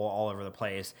people all over the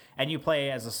place, and you play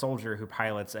as a soldier who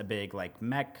pilots a big like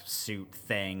mech suit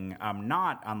thing,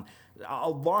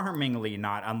 alarmingly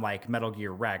not unlike Metal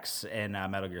Gear Rex and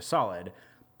Metal Gear Solid.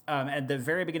 At the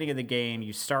very beginning of the game,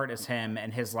 you start as him,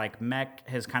 and his like mech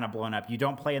has kind of blown up. You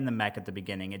don't play in the mech at the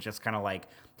beginning. It just kind of like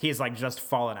he's like just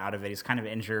fallen out of it. He's kind of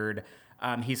injured.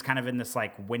 He's kind of in this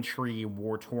like wintry,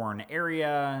 war-torn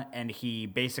area, and he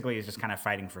basically is just kind of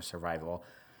fighting for survival.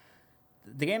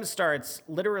 The game starts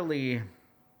literally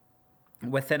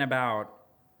within about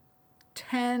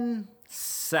 10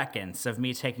 seconds of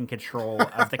me taking control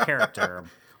of the character.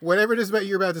 Whatever it is about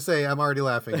you're about to say, I'm already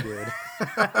laughing, dude.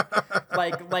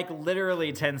 like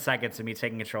literally 10 seconds of me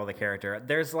taking control of the character.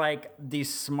 There's like the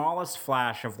smallest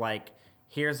flash of like,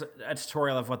 here's a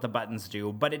tutorial of what the buttons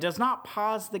do, but it does not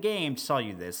pause the game to tell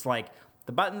you this. Like,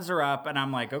 the buttons are up, and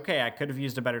I'm like, okay, I could have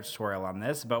used a better tutorial on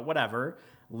this, but whatever.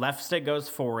 Left stick goes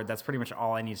forward. That's pretty much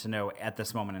all I need to know at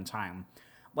this moment in time.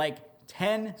 Like,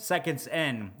 10 seconds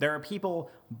in, there are people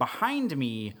behind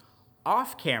me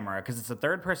off camera, because it's a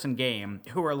third-person game,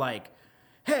 who are like,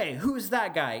 hey, who's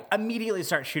that guy? Immediately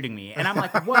start shooting me. And I'm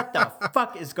like, what the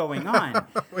fuck is going on?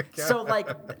 Oh, so like,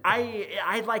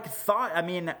 I like thought, I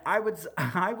mean, I would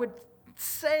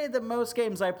say that most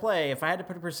games I play, if I had to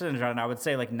put a percentage on it, I would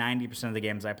say like 90% of the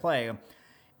games I play,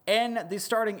 in the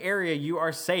starting area, you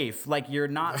are safe. Like, you're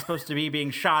not supposed to be being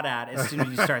shot at as soon as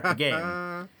you start the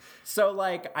game. So,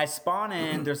 like, I spawn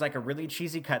in, there's, like, a really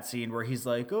cheesy cutscene where he's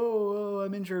like, oh,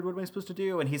 I'm injured, what am I supposed to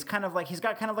do? And he's kind of, like, he's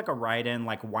got kind of, like, a Raiden,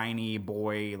 like, whiny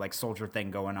boy, like, soldier thing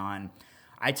going on.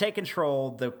 I take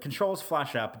control, the controls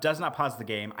flash up, does not pause the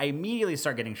game. I immediately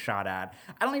start getting shot at.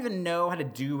 I don't even know how to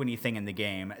do anything in the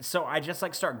game, so I just,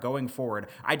 like, start going forward.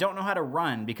 I don't know how to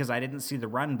run because I didn't see the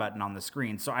run button on the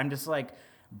screen, so I'm just, like,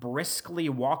 briskly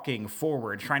walking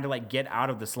forward, trying to, like, get out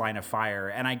of this line of fire,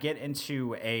 and I get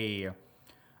into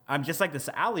just like this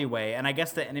alleyway, and I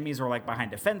guess the enemies were like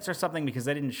behind a fence or something because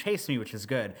they didn't chase me, which is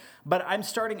good. But I'm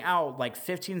starting out like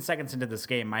 15 seconds into this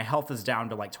game. My health is down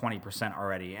to like 20%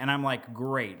 already. And I'm like,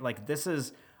 great. Like, this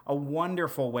is a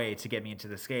wonderful way to get me into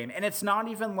this game. And it's not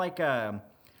even like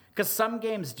because some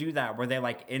games do that where they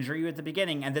like injure you at the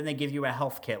beginning and then they give you a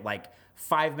health kit like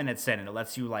 5 minutes in, and it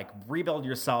lets you like rebuild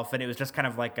yourself. And it was just kind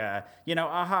of like a,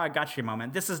 aha, gotcha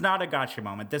moment. This is not a gotcha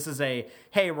moment. This is a,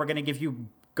 hey, we're going to give you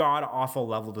god-awful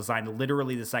level design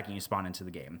literally the second you spawn into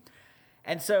the game.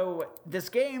 And so this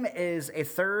game is a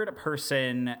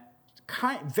third-person,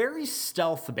 very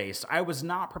stealth-based. I was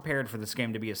not prepared for this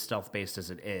game to be as stealth-based as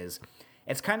it is.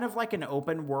 It's kind of like an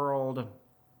open world,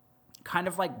 kind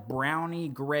of like browny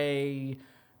gray,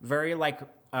 very like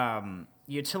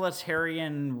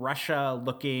utilitarian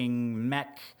Russia-looking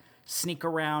mech sneak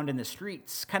around in the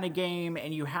streets kind of game,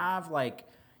 and you have like,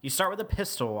 you start with a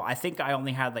pistol. I think I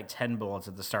only had like 10 bullets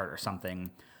at the start or something.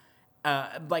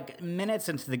 Like minutes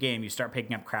into the game, you start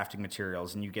picking up crafting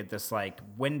materials, and you get this like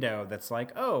window that's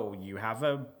like, oh, you have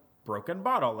a broken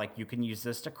bottle. Like, you can use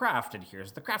this to craft, and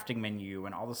here's the crafting menu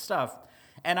and all this stuff.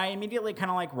 And I immediately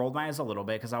kind of like rolled my eyes a little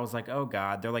bit because I was like, oh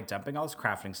God, they're like dumping all this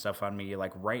crafting stuff on me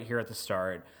like right here at the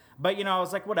start. But, I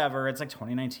was like, whatever. It's like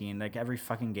 2019. Like, every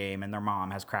fucking game and their mom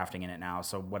has crafting in it now,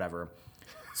 so whatever.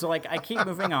 So, like, I keep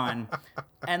moving on,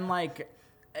 and, like,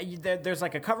 there's,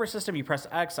 like, a cover system. You press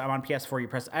X. I'm on PS4. You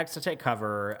press X to take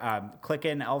cover. Click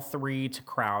in L3 to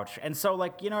crouch. And so,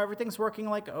 like, everything's working,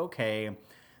 like, okay.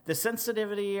 The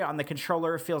sensitivity on the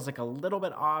controller feels, like, a little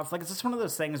bit off. Like, it's just one of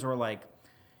those things where, like,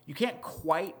 you can't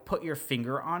quite put your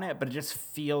finger on it, but it just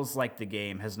feels like the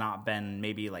game has not been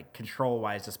maybe like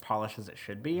control-wise as polished as it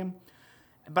should be.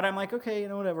 But I'm like, okay,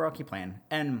 whatever, I'll keep playing.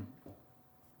 And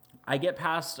I get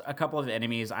past a couple of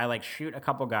enemies. I like shoot a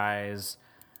couple guys.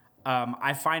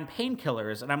 I find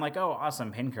painkillers, and I'm like, oh,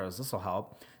 awesome, painkillers, this will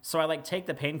help. So I like take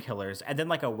the painkillers, and then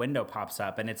like a window pops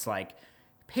up, and it's like,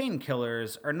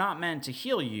 painkillers are not meant to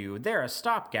heal you. They're a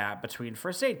stopgap between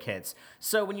first aid kits.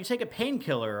 So when you take a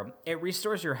painkiller, it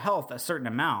restores your health a certain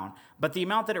amount, but the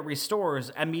amount that it restores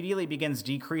immediately begins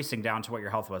decreasing down to what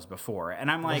your health was before.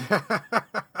 And I'm like,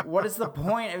 what is the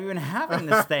point of even having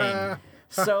this thing?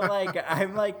 So, like,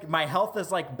 I'm like, my health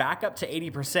is like back up to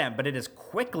 80%, but it is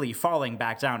quickly falling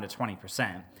back down to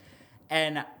 20%.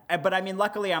 But I mean,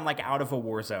 luckily I'm like out of a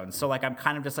war zone. So like, I'm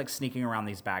kind of just like sneaking around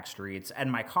these back streets,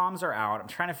 and my comms are out. I'm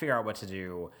trying to figure out what to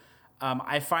do.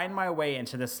 I find my way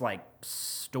into this like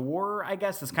store, I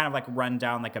guess, this kind of like run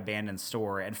down, like abandoned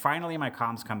store. And finally my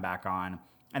comms come back on,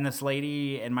 and this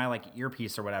lady in my like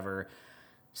earpiece or whatever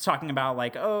is talking about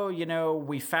like, oh,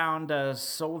 we found a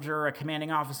soldier, a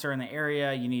commanding officer in the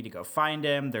area. You need to go find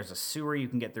him. There's a sewer you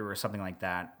can get through or something like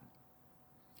that.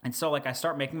 And so, like, I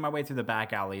start making my way through the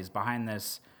back alleys behind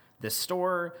this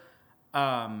store.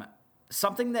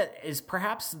 Something that is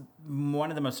perhaps one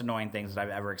of the most annoying things that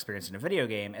I've ever experienced in a video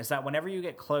game is that whenever you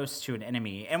get close to an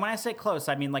enemy, and when I say close,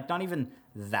 I mean, like, not even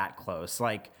that close.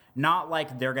 Like, not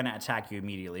like they're going to attack you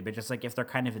immediately, but just, like, if they're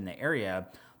kind of in the area,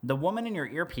 the woman in your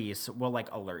earpiece will,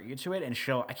 like, alert you to it, and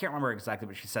I can't remember exactly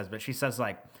what she says, but she says,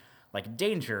 like,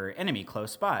 danger, enemy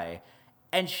close by.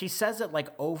 And she says it like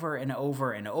over and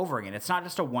over and over again. It's not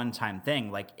just a one-time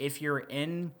thing. Like, if you're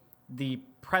in the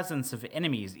presence of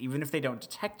enemies, even if they don't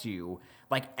detect you,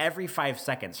 like every 5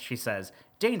 seconds she says,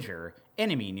 danger,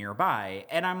 enemy nearby.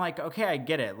 And I'm like, okay, I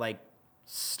get it. Like,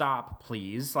 stop,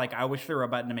 please. Like, I wish there were a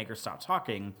button to make her stop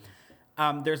talking.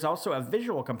 There's also a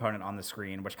visual component on the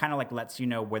screen, which kind of like lets you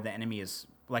know where the enemy is,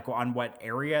 like on what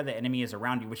area the enemy is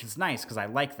around you, which is nice because I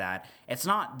like that. It's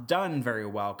not done very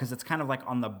well because it's kind of like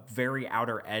on the very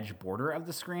outer edge border of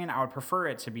the screen. I would prefer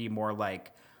it to be more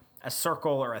like a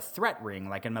circle or a threat ring,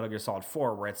 like in Metal Gear Solid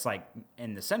 4, where it's like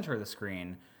in the center of the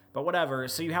screen. But whatever.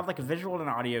 So you have like a visual and an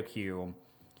audio cue,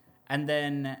 and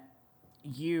then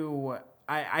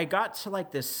I got to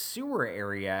like this sewer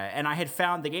area, and I had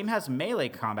found the game has melee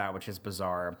combat, which is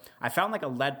bizarre. I found like a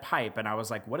lead pipe, and I was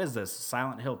like, what is this,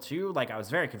 Silent Hill 2? Like, I was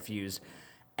very confused.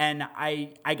 And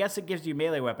I guess it gives you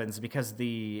melee weapons because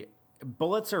the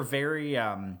bullets are very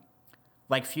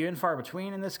like few and far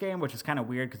between in this game, which is kind of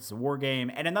weird because it's a war game.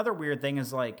 And another weird thing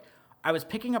is like, I was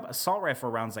picking up assault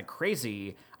rifle rounds like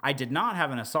crazy. I did not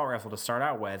have an assault rifle to start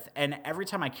out with, and every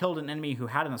time I killed an enemy who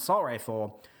had an assault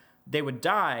rifle, they would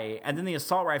die, and then the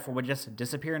assault rifle would just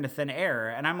disappear into thin air.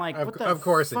 And I'm like, what the of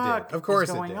course fuck it did. Of course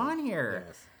is going on here?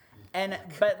 Yes.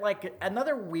 But like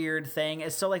another weird thing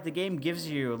is, so like the game gives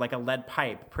you like a lead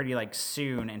pipe pretty like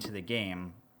soon into the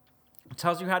game. It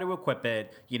tells you how to equip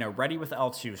it, ready with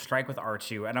L2, strike with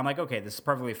R2. And I'm like, okay, this is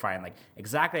perfectly fine. Like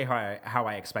exactly how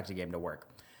I expect a game to work.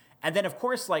 And then, of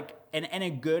course, like, in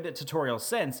a good tutorial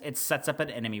sense, it sets up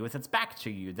an enemy with its back to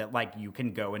you that, like, you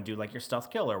can go and do, like, your stealth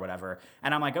kill or whatever.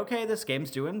 And I'm like, okay, this game's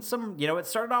doing some, it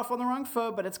started off on the wrong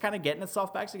foot, but it's kind of getting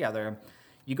itself back together.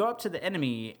 You go up to the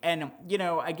enemy, and,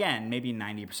 again, maybe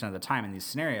 90% of the time in these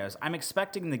scenarios, I'm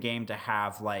expecting the game to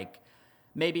have, like,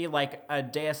 maybe, like, a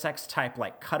Deus Ex type,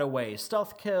 like, cutaway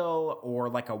stealth kill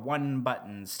or, like, a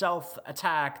one-button stealth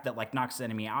attack that, like, knocks the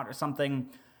enemy out or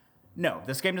something. No,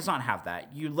 this game does not have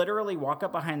that. You literally walk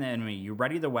up behind the enemy, you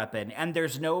ready the weapon, and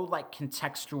there's no, like,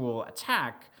 contextual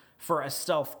attack for a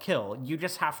stealth kill. You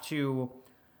just have to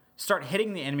start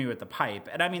hitting the enemy with the pipe.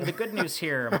 And, I mean, the good news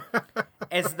here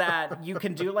is that you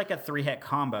can do, like, a 3-hit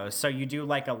combo. So you do,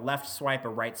 like, a left swipe, a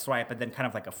right swipe, and then kind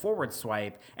of like a forward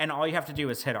swipe. And all you have to do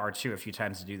is hit R2 a few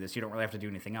times to do this. You don't really have to do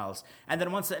anything else. And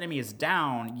then once the enemy is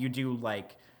down, you do,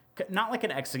 like, not like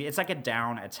an execute, it's like a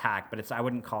down attack, but I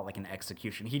wouldn't call it like an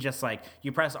execution. He just like,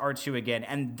 you press R2 again,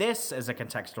 and this is a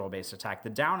contextual based attack. The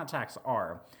down attacks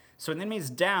are. So when the enemy's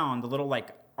down, the little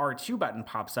like R2 button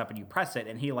pops up and you press it,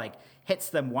 and he like hits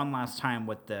them one last time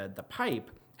with the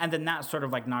pipe, and then that sort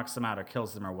of like knocks them out or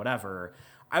kills them or whatever.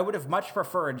 I would have much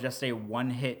preferred just a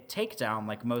one-hit takedown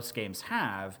like most games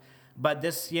have, but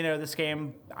this, this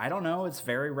game, I don't know, it's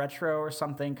very retro or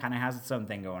something, kind of has its own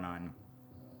thing going on.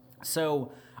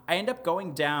 So I end up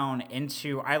going down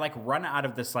I like run out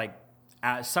of this like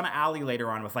some alley later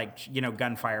on with like,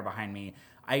 gunfire behind me.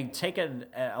 I take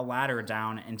a ladder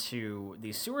down into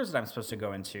these sewers that I'm supposed to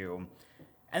go into.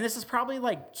 And this is probably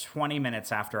like 20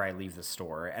 minutes after I leave the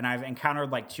store. And I've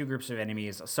encountered like 2 groups of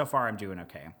enemies. So far, I'm doing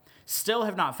okay. Still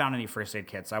have not found any first aid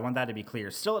kits. I want that to be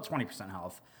clear. Still at 20%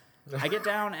 health. I get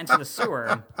down into the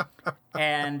sewer,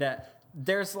 and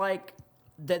there's like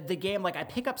the game. Like I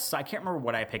pick up, I can't remember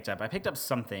what I picked up. I picked up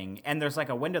something, and there's like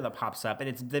a window that pops up, and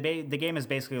it's the game is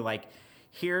basically like,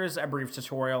 here's a brief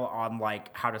tutorial on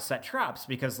like how to set traps,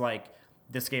 because like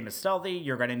this game is stealthy.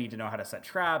 You're going to need to know how to set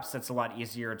traps. It's a lot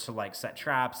easier to like set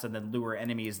traps and then lure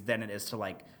enemies than it is to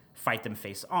like fight them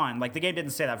face on. Like the game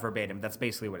didn't say that verbatim. That's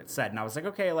basically what it said. And I was like,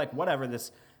 okay, like whatever,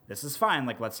 this is fine.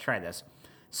 Like, let's try this.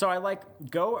 So I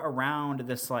like go around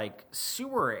this like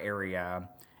sewer area,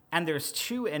 and there's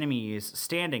two enemies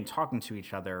standing talking to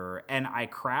each other, and I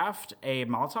craft a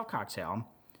Molotov cocktail,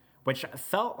 which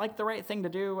felt like the right thing to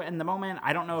do in the moment.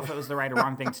 I don't know if it was the right or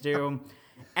wrong thing to do.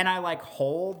 And I like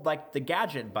hold like the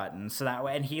gadget button so that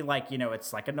way, and he like, you know,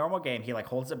 it's like a normal game. He like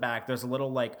holds it back. There's a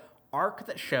little like arc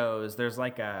that shows. There's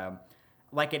like an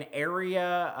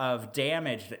area of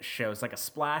damage that shows like a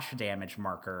splash damage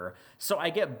marker. So I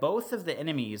get both of the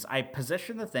enemies. I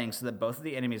position the thing so that both of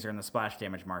the enemies are in the splash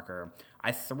damage marker.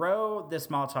 I throw this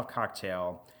Molotov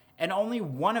cocktail, and only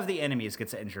one of the enemies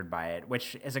gets injured by it,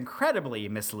 which is incredibly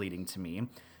misleading to me.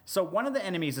 So one of the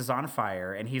enemies is on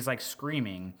fire, and he's like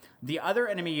screaming. The other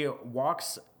enemy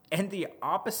walks in the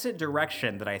opposite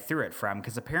direction that I threw it from,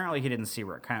 because apparently he didn't see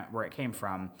where it came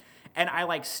from. And I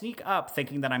like sneak up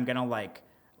thinking that I'm gonna like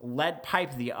lead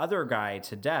pipe the other guy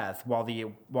to death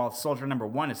while soldier number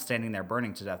one is standing there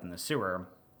burning to death in the sewer.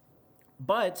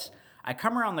 But I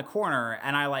come around the corner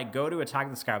and I like go to attack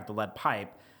this guy with the lead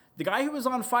pipe. The guy who was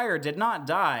on fire did not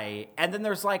die, and then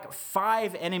there's like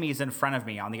 5 enemies in front of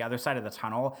me on the other side of the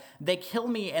tunnel. They kill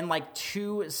me in like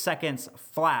 2 seconds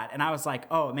flat, and I was like,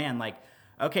 oh man, like,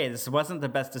 okay, this wasn't the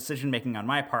best decision making on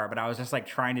my part, but I was just like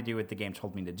trying to do what the game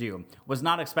told me to do. Was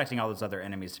not expecting all those other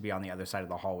enemies to be on the other side of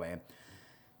the hallway.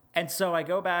 And so I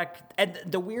go back, and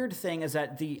the weird thing is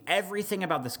that everything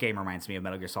about this game reminds me of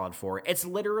Metal Gear Solid 4. It's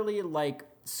literally like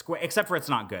Square, except for it's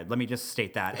not good. Let me just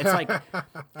state that.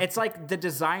 It's like the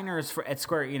designers at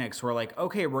Square Enix were like,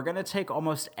 okay, we're going to take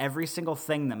almost every single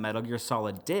thing that Metal Gear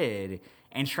Solid did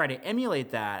and try to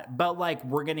emulate that, but like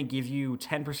we're going to give you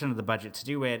 10% of the budget to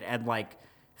do it and like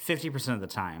 50% of the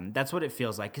time. That's what it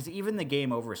feels like, because even the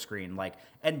game over screen, like,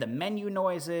 and the menu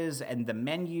noises and the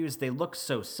menus, they look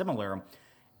so similar.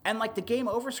 And like the game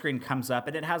over screen comes up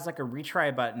and it has like a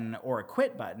retry button or a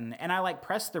quit button, and I like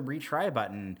press the retry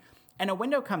button and a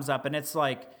window comes up and it's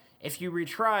like, if you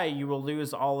retry, you will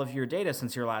lose all of your data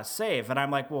since your last save. And I'm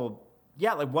like, well,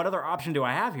 yeah, like what other option do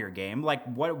I have here, game? Like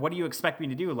what do you expect me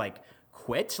to do? Like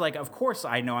quit? Like, of course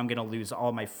I know I'm going to lose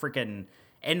all my freaking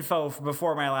info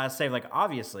before my last save, like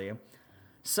obviously.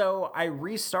 So I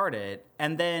restart it,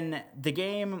 and then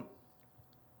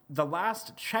the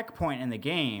last checkpoint in the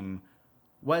game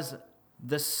was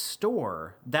the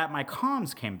store that my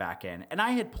comms came back in. And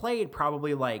I had played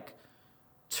probably like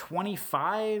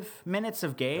 25 minutes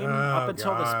of game up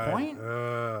until this point.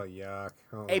 Oh, yuck.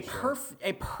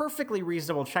 A perfectly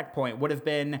reasonable checkpoint would have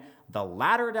been the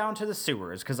ladder down to the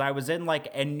sewers, because I was in like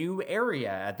a new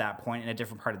area at that point in a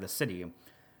different part of the city.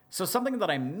 So something that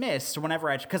I missed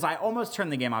because I almost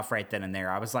turned the game off right then and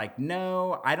there. I was like,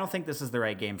 no, I don't think this is the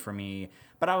right game for me.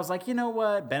 But I was like, you know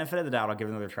what? Benefit of the doubt, I'll give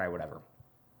it another try, whatever.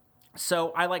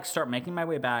 So I like start making my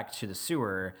way back to the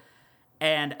sewer,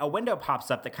 and a window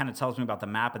pops up that kind of tells me about the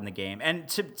map in the game. And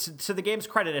to the game's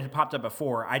credit, it had popped up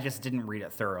before. I just didn't read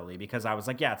it thoroughly because I was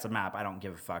like, yeah, it's a map. I don't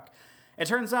give a fuck. It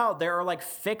turns out there are like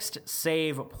fixed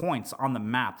save points on the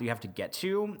map that you have to get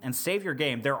to and save your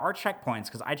game. There are checkpoints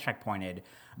because I checkpointed,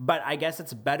 but I guess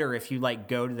it's better if you like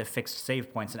go to the fixed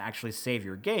save points and actually save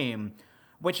your game,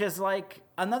 which is like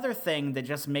another thing that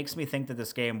just makes me think that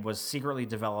this game was secretly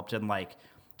developed in like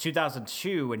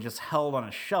 2002 and just held on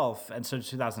a shelf until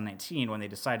 2019 when they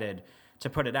decided to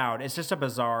put it out. It's just a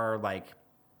bizarre like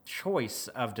choice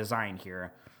of design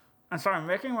here. And so I'm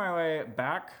making my way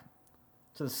back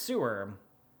to the sewer,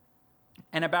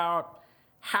 and about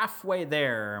halfway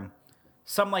there,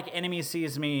 some like enemy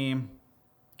sees me,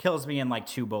 kills me in like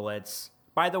 2 bullets.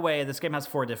 By the way, this game has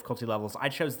 4 difficulty levels. I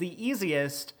chose the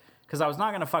easiest because I was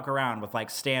not going to fuck around with like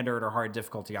standard or hard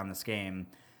difficulty on this game.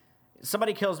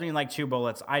 Somebody kills me in like 2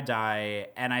 bullets, I die,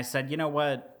 and I said, you know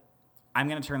what? I'm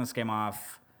going to turn this game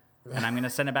off, and I'm going to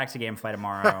send it back to GameFly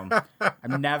tomorrow.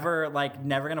 I'm never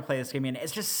going to play this game again.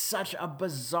 It's just such a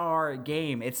bizarre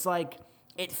game. It's like,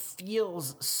 it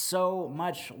feels so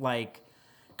much like,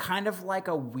 kind of like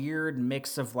a weird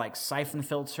mix of like Siphon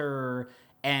Filter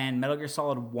and Metal Gear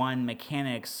Solid 1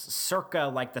 mechanics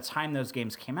circa like the time those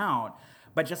games came out,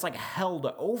 but just like held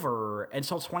over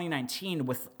until 2019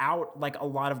 without like a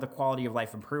lot of the quality of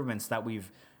life improvements that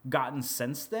we've gotten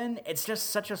since then. It's just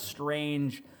such a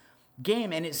strange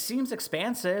game, and it seems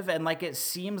expansive, and like it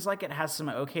seems like it has some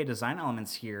okay design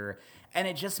elements here, and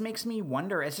it just makes me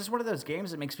wonder. It's just one of those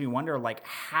games that makes me wonder, like,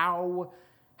 how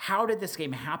did this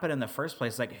game happen in the first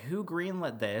place? Like, who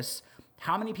greenlit this?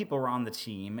 How many people were on the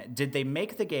team? Did they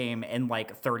make the game in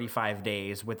like 35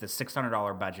 days with a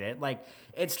 $600 budget? Like,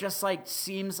 it's just like,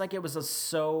 seems like it was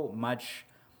so much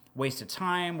wasted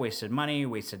time, wasted money,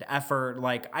 wasted effort.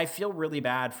 Like, I feel really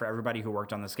bad for everybody who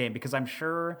worked on this game, because I'm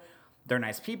sure they're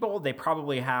nice people. They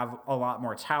probably have a lot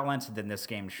more talent than this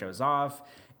game shows off.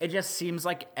 It just seems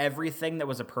like everything that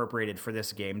was appropriated for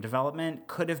this game development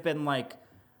could have been like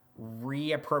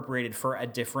reappropriated for a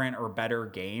different or better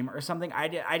game or something.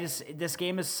 I just, this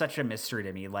game is such a mystery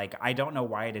to me. Like, I don't know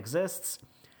why it exists.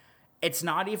 It's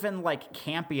not even like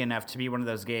campy enough to be one of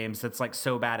those games that's like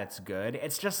so bad it's good.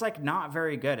 It's just like not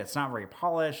very good. It's not very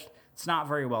polished. It's not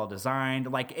very well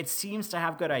designed. Like, it seems to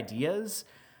have good ideas,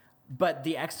 but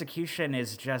the execution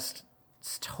is just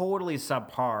totally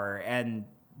subpar. And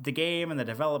the game and the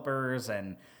developers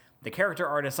and the character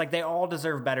artists, like, they all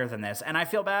deserve better than this. And I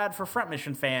feel bad for Front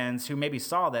Mission fans who maybe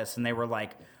saw this and they were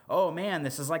like, oh man,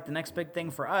 this is like the next big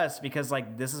thing for us, because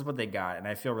like this is what they got. And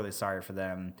I feel really sorry for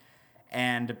them.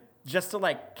 And just to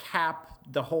like cap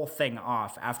the whole thing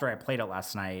off, after I played it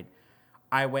last night,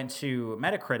 I went to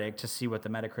Metacritic to see what the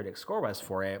Metacritic score was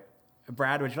for it.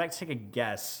 Brad, would you like to take a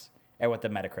guess at what the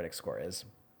Metacritic score is?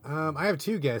 I have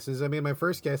two guesses. I mean, my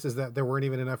first guess is that there weren't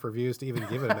even enough reviews to even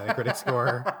give it a Metacritic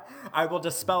score. I will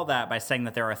dispel that by saying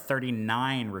that there are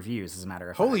 39 reviews, as a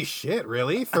matter of fact. Holy shit,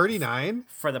 really? 39?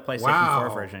 For the PlayStation 4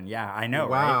 version. Yeah, I know,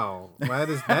 wow. right? Wow.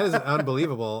 That is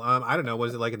unbelievable. I don't know.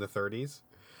 Was it like in the 30s?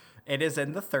 It is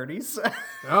in the 30s.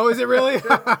 Oh, is it really?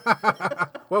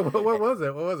 What was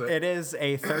it? What was it? It is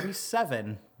a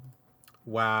 37.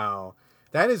 Wow.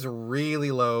 That is really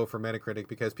low for Metacritic,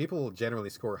 because people generally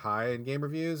score high in game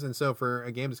reviews. And so for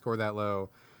a game to score that low,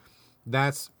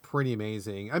 that's pretty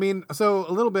amazing. I mean, so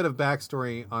a little bit of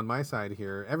backstory on my side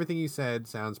here. Everything you said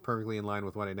sounds perfectly in line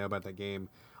with what I know about that game.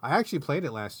 I actually played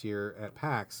it last year at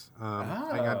PAX.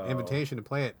 I got an invitation to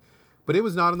play it, but it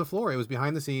was not on the floor. It was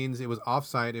behind the scenes. It was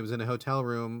offsite. It was in a hotel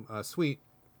room suite.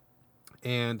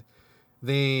 And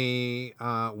they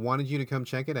wanted you to come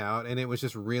check it out. And it was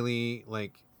just really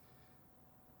like,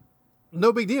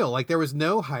 no big deal. Like, there was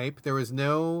no hype. There was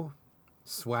no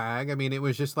swag. I mean, it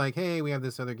was just like, hey, we have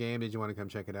this other game. Did you want to come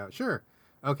check it out? Sure.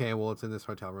 Okay, well, it's in this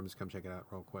hotel room. Just come check it out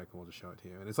real quick, and we'll just show it to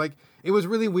you. And it's like, it was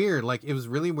really weird. Like, it was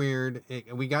really weird.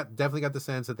 We definitely got the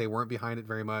sense that they weren't behind it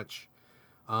very much.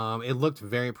 It looked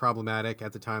very problematic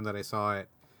at the time that I saw it.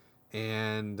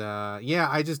 And yeah,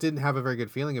 I just didn't have a very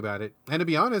good feeling about it. And to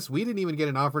be honest, we didn't even get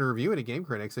an offer to review it at Game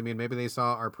Critics. I mean, maybe they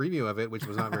saw our preview of it, which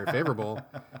was not very favorable,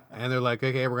 and they're like,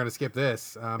 okay, we're going to skip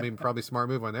this. I mean, probably smart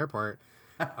move on their part.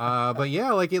 But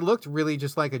yeah, like, it looked really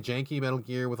just like a janky Metal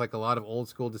Gear with like a lot of old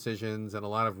school decisions and a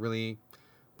lot of really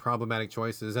problematic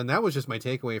choices. And that was just my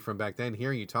takeaway from back then.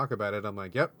 Hearing you talk about it, I'm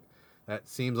like, yep, that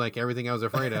seems like everything I was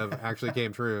afraid of actually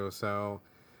came true. So,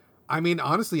 I mean,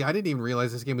 honestly, I didn't even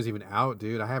realize this game was even out,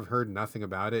 dude. I have heard nothing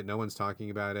about it. No one's talking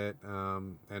about it.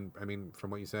 And I mean, from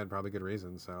what you said, probably good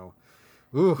reason. So,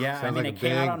 ooh, yeah, I mean, it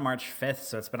came out on March 5th,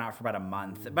 so it's been out for about a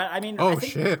month. But I mean, oh,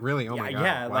 shit, really? Oh, my God.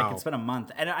 Yeah, wow. like, it's been a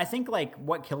month. And I think, like,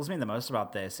 what kills me the most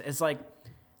about this is, like,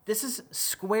 this is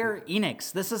Square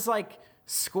Enix. This is, like,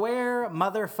 Square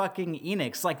motherfucking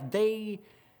Enix. Like, they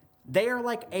are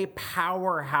like a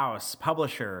powerhouse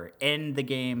publisher in the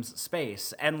games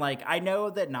space. And like, I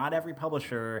know that not every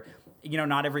publisher, you know,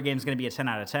 not every game's going to be a 10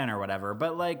 out of 10 or whatever,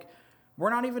 but like, we're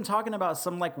not even talking about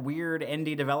some like weird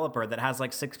indie developer that has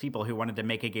like 6 people who wanted to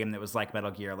make a game that was like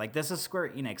Metal Gear. Like, this is Square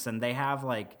Enix, and they have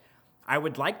like, I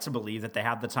would like to believe that they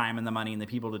have the time and the money and the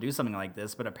people to do something like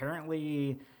this, but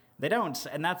apparently they don't.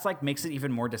 And that's like, makes it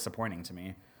even more disappointing to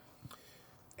me.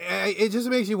 It just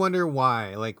makes you wonder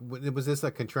why. Like, was this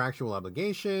a contractual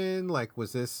obligation? Like,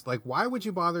 was this like, why would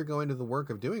you bother going to the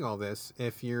work of doing all this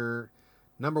if you're,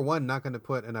 number one, not going to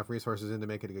put enough resources in to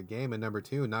make it a good game, and number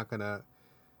two, not going to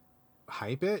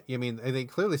hype it? I mean, they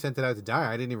clearly sent it out to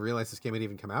die. I didn't even realize this game had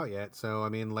even come out yet. So, I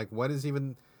mean, like, why did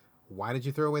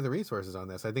you throw away the resources on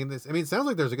this? I mean, it sounds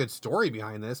like there's a good story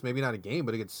behind this. Maybe not a game,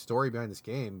 but a good story behind this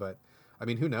game. But, I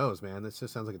mean, who knows, man? This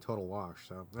just sounds like a total wash.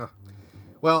 So,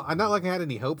 well, I'm not like I had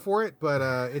any hope for it,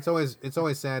 but it's always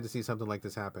sad to see something like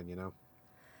this happen, you know?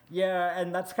 Yeah,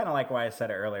 and that's kind of like why I said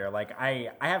it earlier. Like,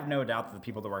 I have no doubt that the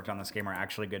people that worked on this game are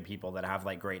actually good people that have,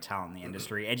 like, great talent in the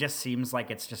industry. It just seems like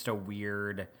it's just a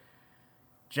weird,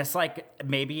 just like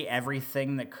maybe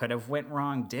everything that could have went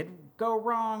wrong did go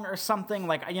wrong or something.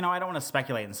 Like, you know, I don't want to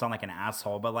speculate and sound like an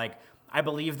asshole, but, like, I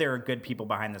believe there are good people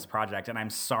behind this project, and I'm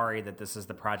sorry that this is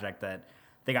the project that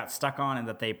they got stuck on, and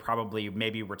that they probably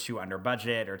maybe were too under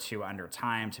budget or too under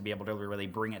time to be able to really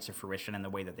bring it to fruition in the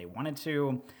way that they wanted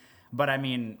to. But I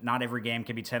mean, not every game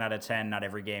can be 10 out of 10. Not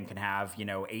every game can have,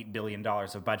 $8 billion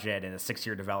of budget and a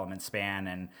 6-year development span.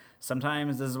 And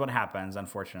sometimes this is what happens,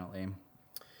 unfortunately.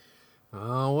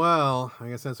 Oh, well, I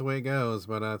guess that's the way it goes.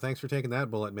 But thanks for taking that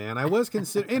bullet, man. I was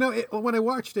considering, when I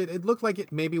watched it, it looked like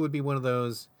it maybe would be one of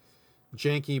those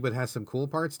janky but has some cool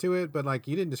parts to it. But like,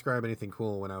 you didn't describe anything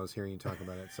cool when I was hearing you talk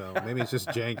about it. So maybe it's just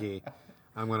janky.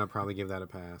 I'm going to probably give that a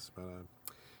pass. But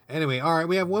anyway, all right,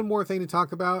 we have one more thing to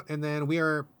talk about, and then we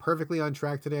are perfectly on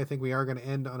track today. I think we are going to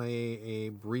end on a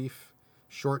brief,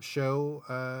 short show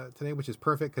today, which is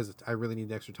perfect because I really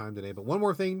need extra time today. But one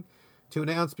more thing to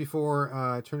announce before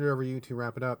I turn it over to you to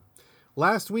wrap it up.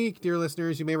 Last week, dear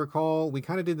listeners, you may recall, we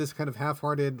kind of did this kind of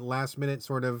half-hearted, last-minute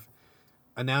sort of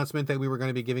announcement that we were going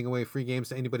to be giving away free games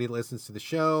to anybody that listens to the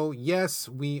show. Yes,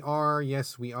 we are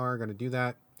going to do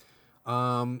that.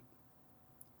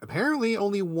 Apparently,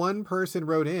 only one person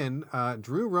wrote in.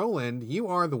 Drew Rowland, you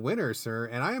are the winner, sir,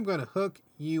 and I am going to hook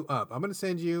you up. I'm going to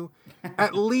send you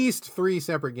at least 3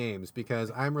 separate games because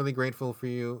I'm really grateful for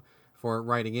you for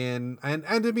writing in.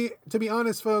 And to be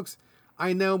honest, folks,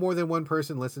 I know more than one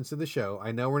person listens to the show.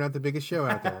 I know we're not the biggest show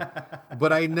out there,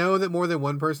 but I know that more than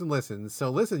one person listens. So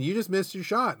listen, you just missed your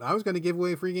shot. I was going to give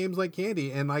away free games like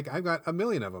candy, and I've got a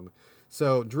million of them.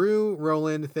 So Drew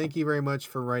Rowland, thank you very much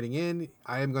for writing in.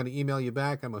 I am going to email you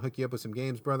back. I'm going to hook you up with some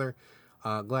games, brother.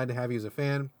 Glad to have you as a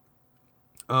fan.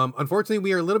 Unfortunately,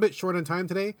 we are a little bit short on time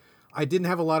today. I didn't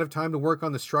have a lot of time to work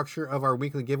on the structure of our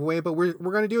weekly giveaway, but we're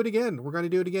going to do it again. We're going to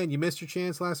do it again. You missed your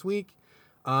chance last week.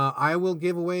 I will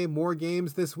give away more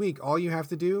games this week. All you have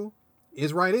to do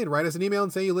is write us an email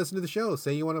and say you listen to the show.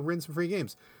 Say you want to win some free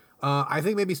games. I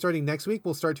think maybe starting next week,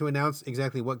 we'll start to announce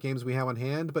exactly what games we have on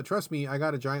hand. But trust me, I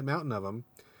got a giant mountain of them.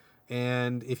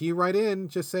 And if you write in,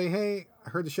 just say, hey, I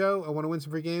heard the show. I want to win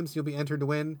some free games. You'll be entered to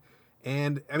win.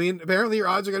 And I mean, apparently your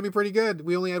odds are going to be pretty good.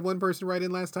 We only had one person write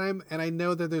in last time, and I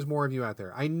know that there's more of you out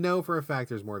there. I know for a fact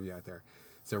there's more of you out there.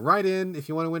 So write in if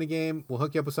you want to win a game. We'll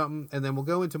hook you up with something, and then we'll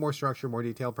go into more structure, more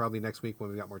detail probably next week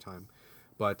when we've got more time.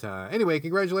 But anyway,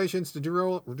 congratulations to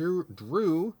Drew.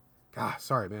 God,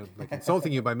 sorry, man. I'm like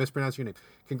insulting you by mispronouncing your name.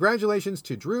 Congratulations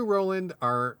to Drew Rowland,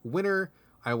 our winner.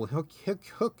 I will hook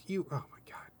you. Oh, my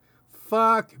God.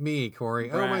 Fuck me, Corey.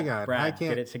 Brad, oh, my God. Brad, I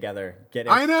can't. Get it together.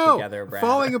 I know. Together, Brad.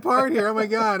 Falling apart here. Oh, my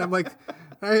God. I'm like,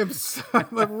 I'm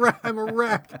a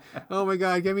wreck. Oh, my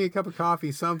God. Give me a cup of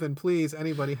coffee, something, please.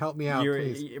 Anybody help me out,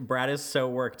 please. Brad is so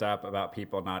worked up about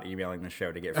people not emailing the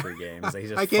show to get free games.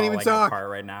 He's just I can't even talk apart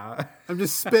right now. I'm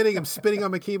just spitting. I'm spitting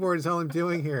on my keyboard is all I'm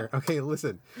doing here. Okay,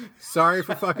 listen. Sorry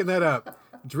for fucking that up.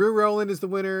 Drew Rowland is the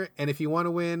winner, and if you want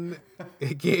to win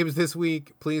games this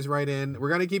week, please write in. We're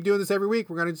going to keep doing this every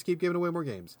week. We're going to just keep giving away more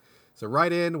games. So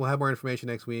write in. We'll have more information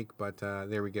next week, but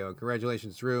there we go.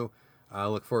 Congratulations, Drew. I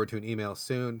look forward to an email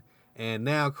soon. And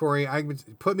now, Corey,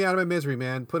 put me out of my misery,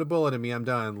 man. Put a bullet in me. I'm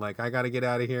done. Like, I got to get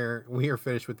out of here. We are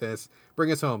finished with this.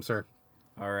 Bring us home, sir.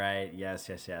 All right. Yes.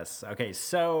 Okay,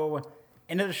 so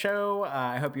into the show.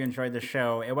 I hope you enjoyed the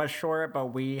show. It was short, but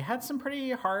we had some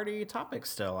pretty hardy topics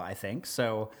still, I think.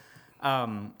 So,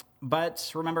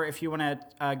 but remember, if you want to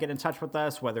get in touch with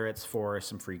us, whether it's for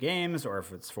some free games or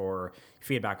if it's for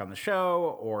feedback on the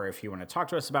show, or if you want to talk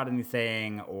to us about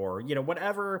anything, or,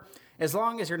 whatever, as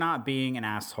long as you're not being an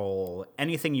asshole,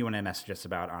 anything you want to message us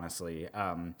about, honestly,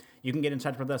 you can get in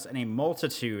touch with us in a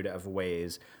multitude of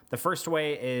ways. The first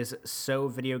way is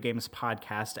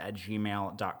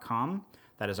sovideogamespodcast@gmail.com.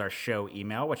 That is our show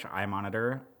email, which I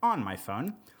monitor on my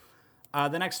phone.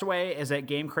 The next way is at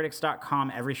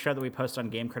GameCritics.com. Every show that we post on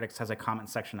Game Critics has a comment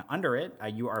section under it.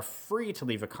 You are free to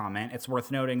leave a comment. It's worth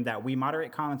noting that we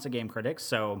moderate comments at Game Critics,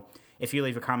 so if you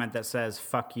leave a comment that says,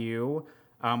 fuck you,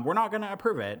 we're not going to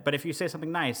approve it. But if you say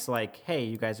something nice, like, hey,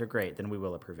 you guys are great, then we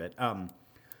will approve it.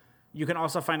 You can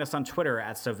also find us on Twitter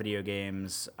at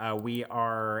SoVideoGames. We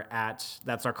are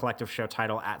that's our collective show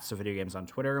title, at SoVideoGames on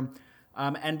Twitter.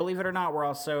 And believe it or not, we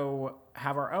also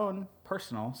have our own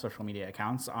personal social media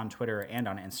accounts on Twitter and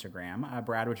on Instagram.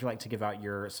 Brad, would you like to give out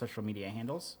your social media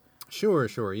handles?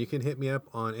 Sure. You can hit me up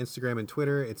on Instagram and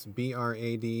Twitter. It's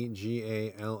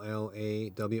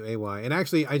BradGallaway. And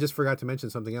actually, I just forgot to mention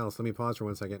something else. Let me pause for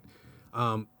 1 second.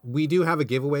 We do have a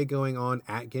giveaway going on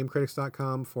at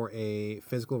GameCritics.com for a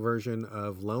physical version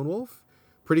of Lone Wolf.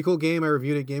 Pretty cool game. I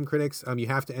reviewed it at Game Critics. You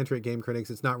have to enter at Game Critics.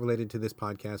 It's not related to this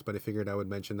podcast, but I figured I would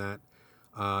mention that.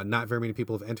 Not very many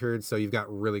people have entered, so you've got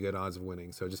really good odds of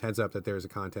winning. So just heads up that there's a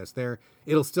contest there.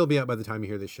 It'll still be up by the time you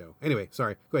hear this show. Anyway,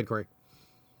 sorry. Go ahead, Corey.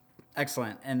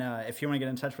 Excellent. And if you want to get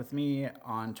in touch with me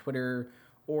on Twitter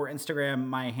or Instagram.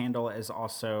 My handle is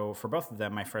also, for both of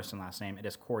them, my first and last name. It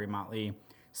is Corey Motley,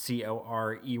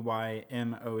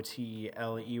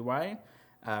 CoreymOtley.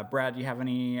 Brad, do you have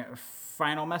any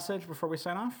final message before we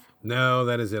sign off? No,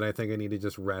 that is it. I think I need to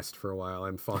just rest for a while.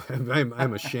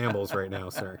 I'm a shambles right now,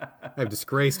 sir. I've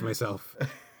disgraced myself.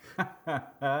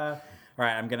 All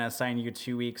right, I'm going to assign you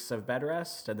 2 weeks of bed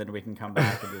rest, and then we can come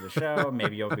back and do the show.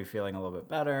 Maybe you'll be feeling a little bit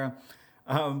better.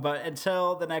 But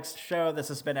until the next show, this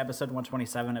has been episode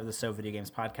 127 of the So Video Games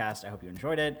Podcast. I hope you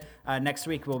enjoyed it. Next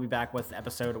week, we'll be back with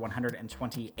episode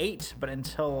 128. But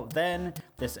until then,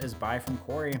 this is bye from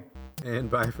Corey. And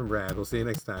bye from Brad. We'll see you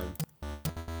next time.